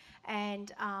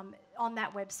 And on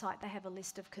that website, they have a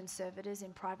list of conservators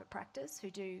in private practice who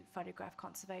do photograph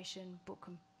conservation, book,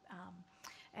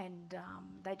 and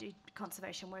they do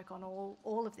conservation work on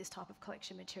all of this type of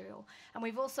collection material. And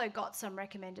we've also got some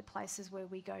recommended places where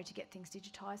we go to get things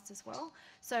digitised as well.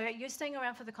 So you're staying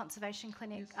around for the conservation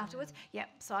clinic afterwards? Yep,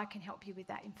 so I can help you with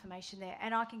that information there.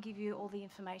 And I can give you all the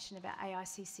information about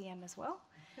AICCM as well.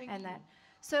 Thank you.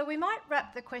 So we might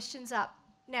wrap the questions up.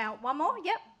 Now, one more?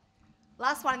 Yep.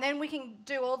 Last one, and then we can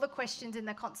do all the questions in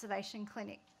the conservation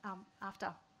clinic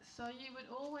after. So you would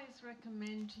always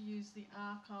recommend to use the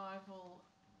archival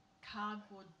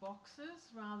cardboard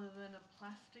boxes rather than a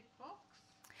plastic box?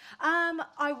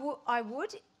 I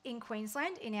would in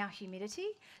Queensland in our humidity.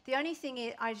 The only thing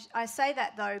is, I say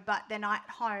that though, but then at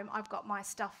home I've got my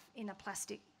stuff in a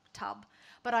plastic tub,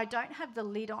 but I don't have the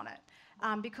lid on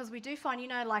it because we do find,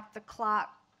 like the Clark,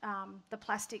 the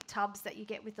plastic tubs that you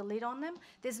get with the lid on them,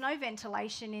 there's no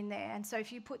ventilation in there, and so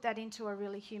if you put that into a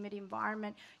really humid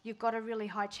environment, you've got a really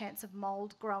high chance of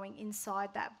mould growing inside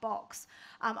that box.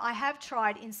 I have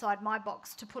tried inside my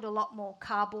box to put a lot more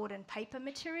cardboard and paper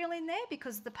material in there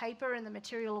because the paper and the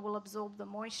material will absorb the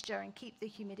moisture and keep the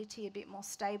humidity a bit more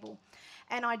stable.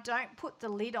 And I don't put the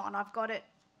lid on, I've got it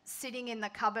sitting in the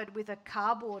cupboard with a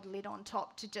cardboard lid on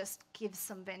top to just give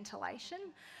some ventilation.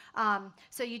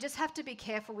 So you just have to be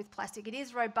careful with plastic. It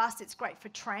is robust, it's great for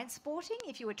transporting.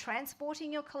 If you were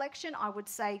transporting your collection, I would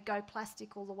say go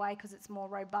plastic all the way because it's more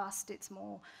robust, it's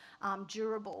more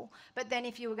durable. But then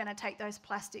if you were going to take those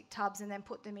plastic tubs and then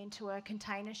put them into a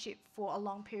container ship for a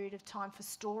long period of time for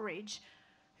storage,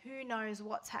 who knows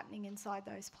what's happening inside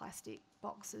those plastic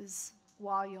boxes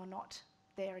while you're not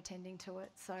there attending to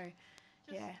it. So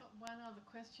Just got one other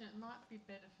question. It might be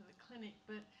better for the clinic,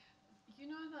 but you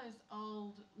know those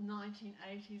old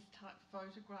 1980s type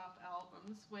photograph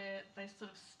albums where they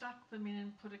sort of stuck them in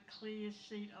and put a clear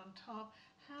sheet on top?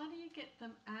 How do you get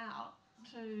them out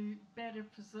to better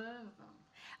preserve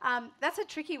them? That's a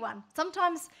tricky one.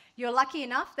 Sometimes you're lucky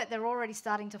enough that they're already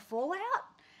starting to fall out,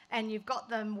 and you've got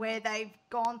them where they've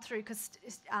gone through, because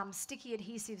sticky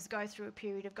adhesives go through a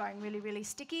period of going really, really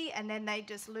sticky, and then they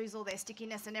just lose all their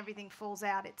stickiness and everything falls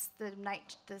out. It's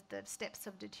the steps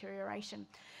of deterioration.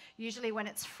 Usually when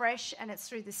it's fresh and it's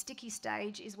through the sticky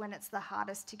stage is when it's the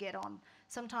hardest to get on.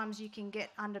 Sometimes you can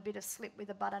get under a bit of slip with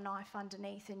a butter knife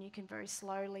underneath, and you can very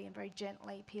slowly and very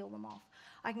gently peel them off.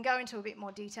 I can go into a bit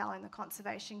more detail in the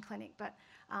conservation clinic, but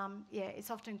yeah, it's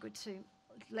often good to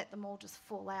let them all just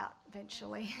fall out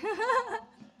eventually.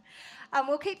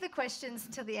 We'll keep the questions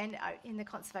till the end in the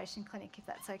conservation clinic, if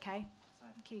that's okay.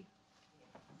 Thank you.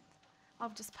 I'll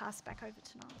just pass back over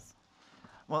to Niles.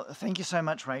 Well, thank you so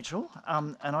much, Rachel.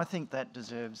 And I think that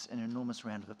deserves an enormous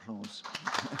round of applause.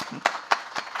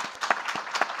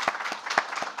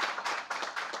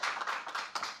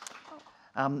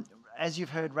 As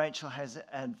you've heard, Rachel has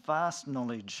a vast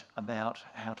knowledge about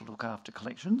how to look after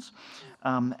collections,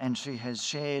 and she has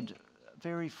shared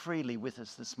very freely with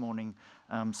us this morning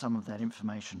some of that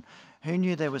information. Who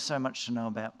knew there was so much to know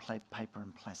about paper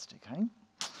and plastic, eh?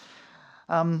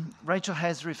 Rachel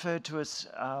has referred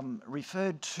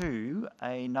to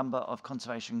a number of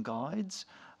conservation guides.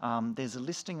 There's a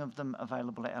listing of them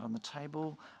available out on the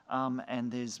table,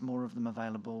 and there's more of them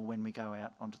available when we go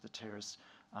out onto the terrace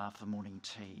for morning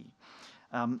tea.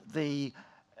 The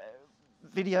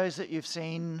videos that you've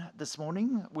seen this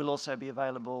morning will also be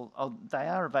available, they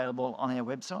are available on our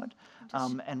website,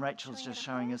 and Rachel's just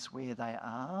showing us where they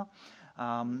are.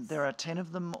 There are 10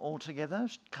 of them altogether,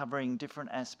 covering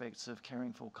different aspects of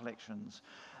caring for collections,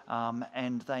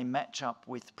 and they match up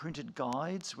with printed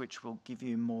guides which will give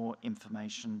you more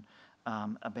information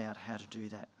about how to do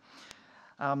that.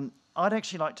 I'd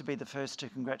actually like to be the first to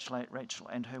congratulate Rachel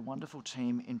and her wonderful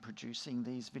team in producing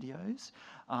these videos.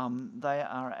 They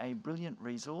are a brilliant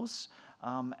resource,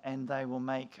 and they will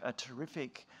make a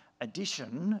terrific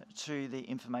addition to the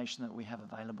information that we have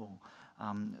available.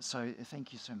 So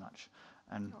thank you so much,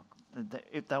 and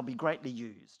they'll be greatly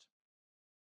used.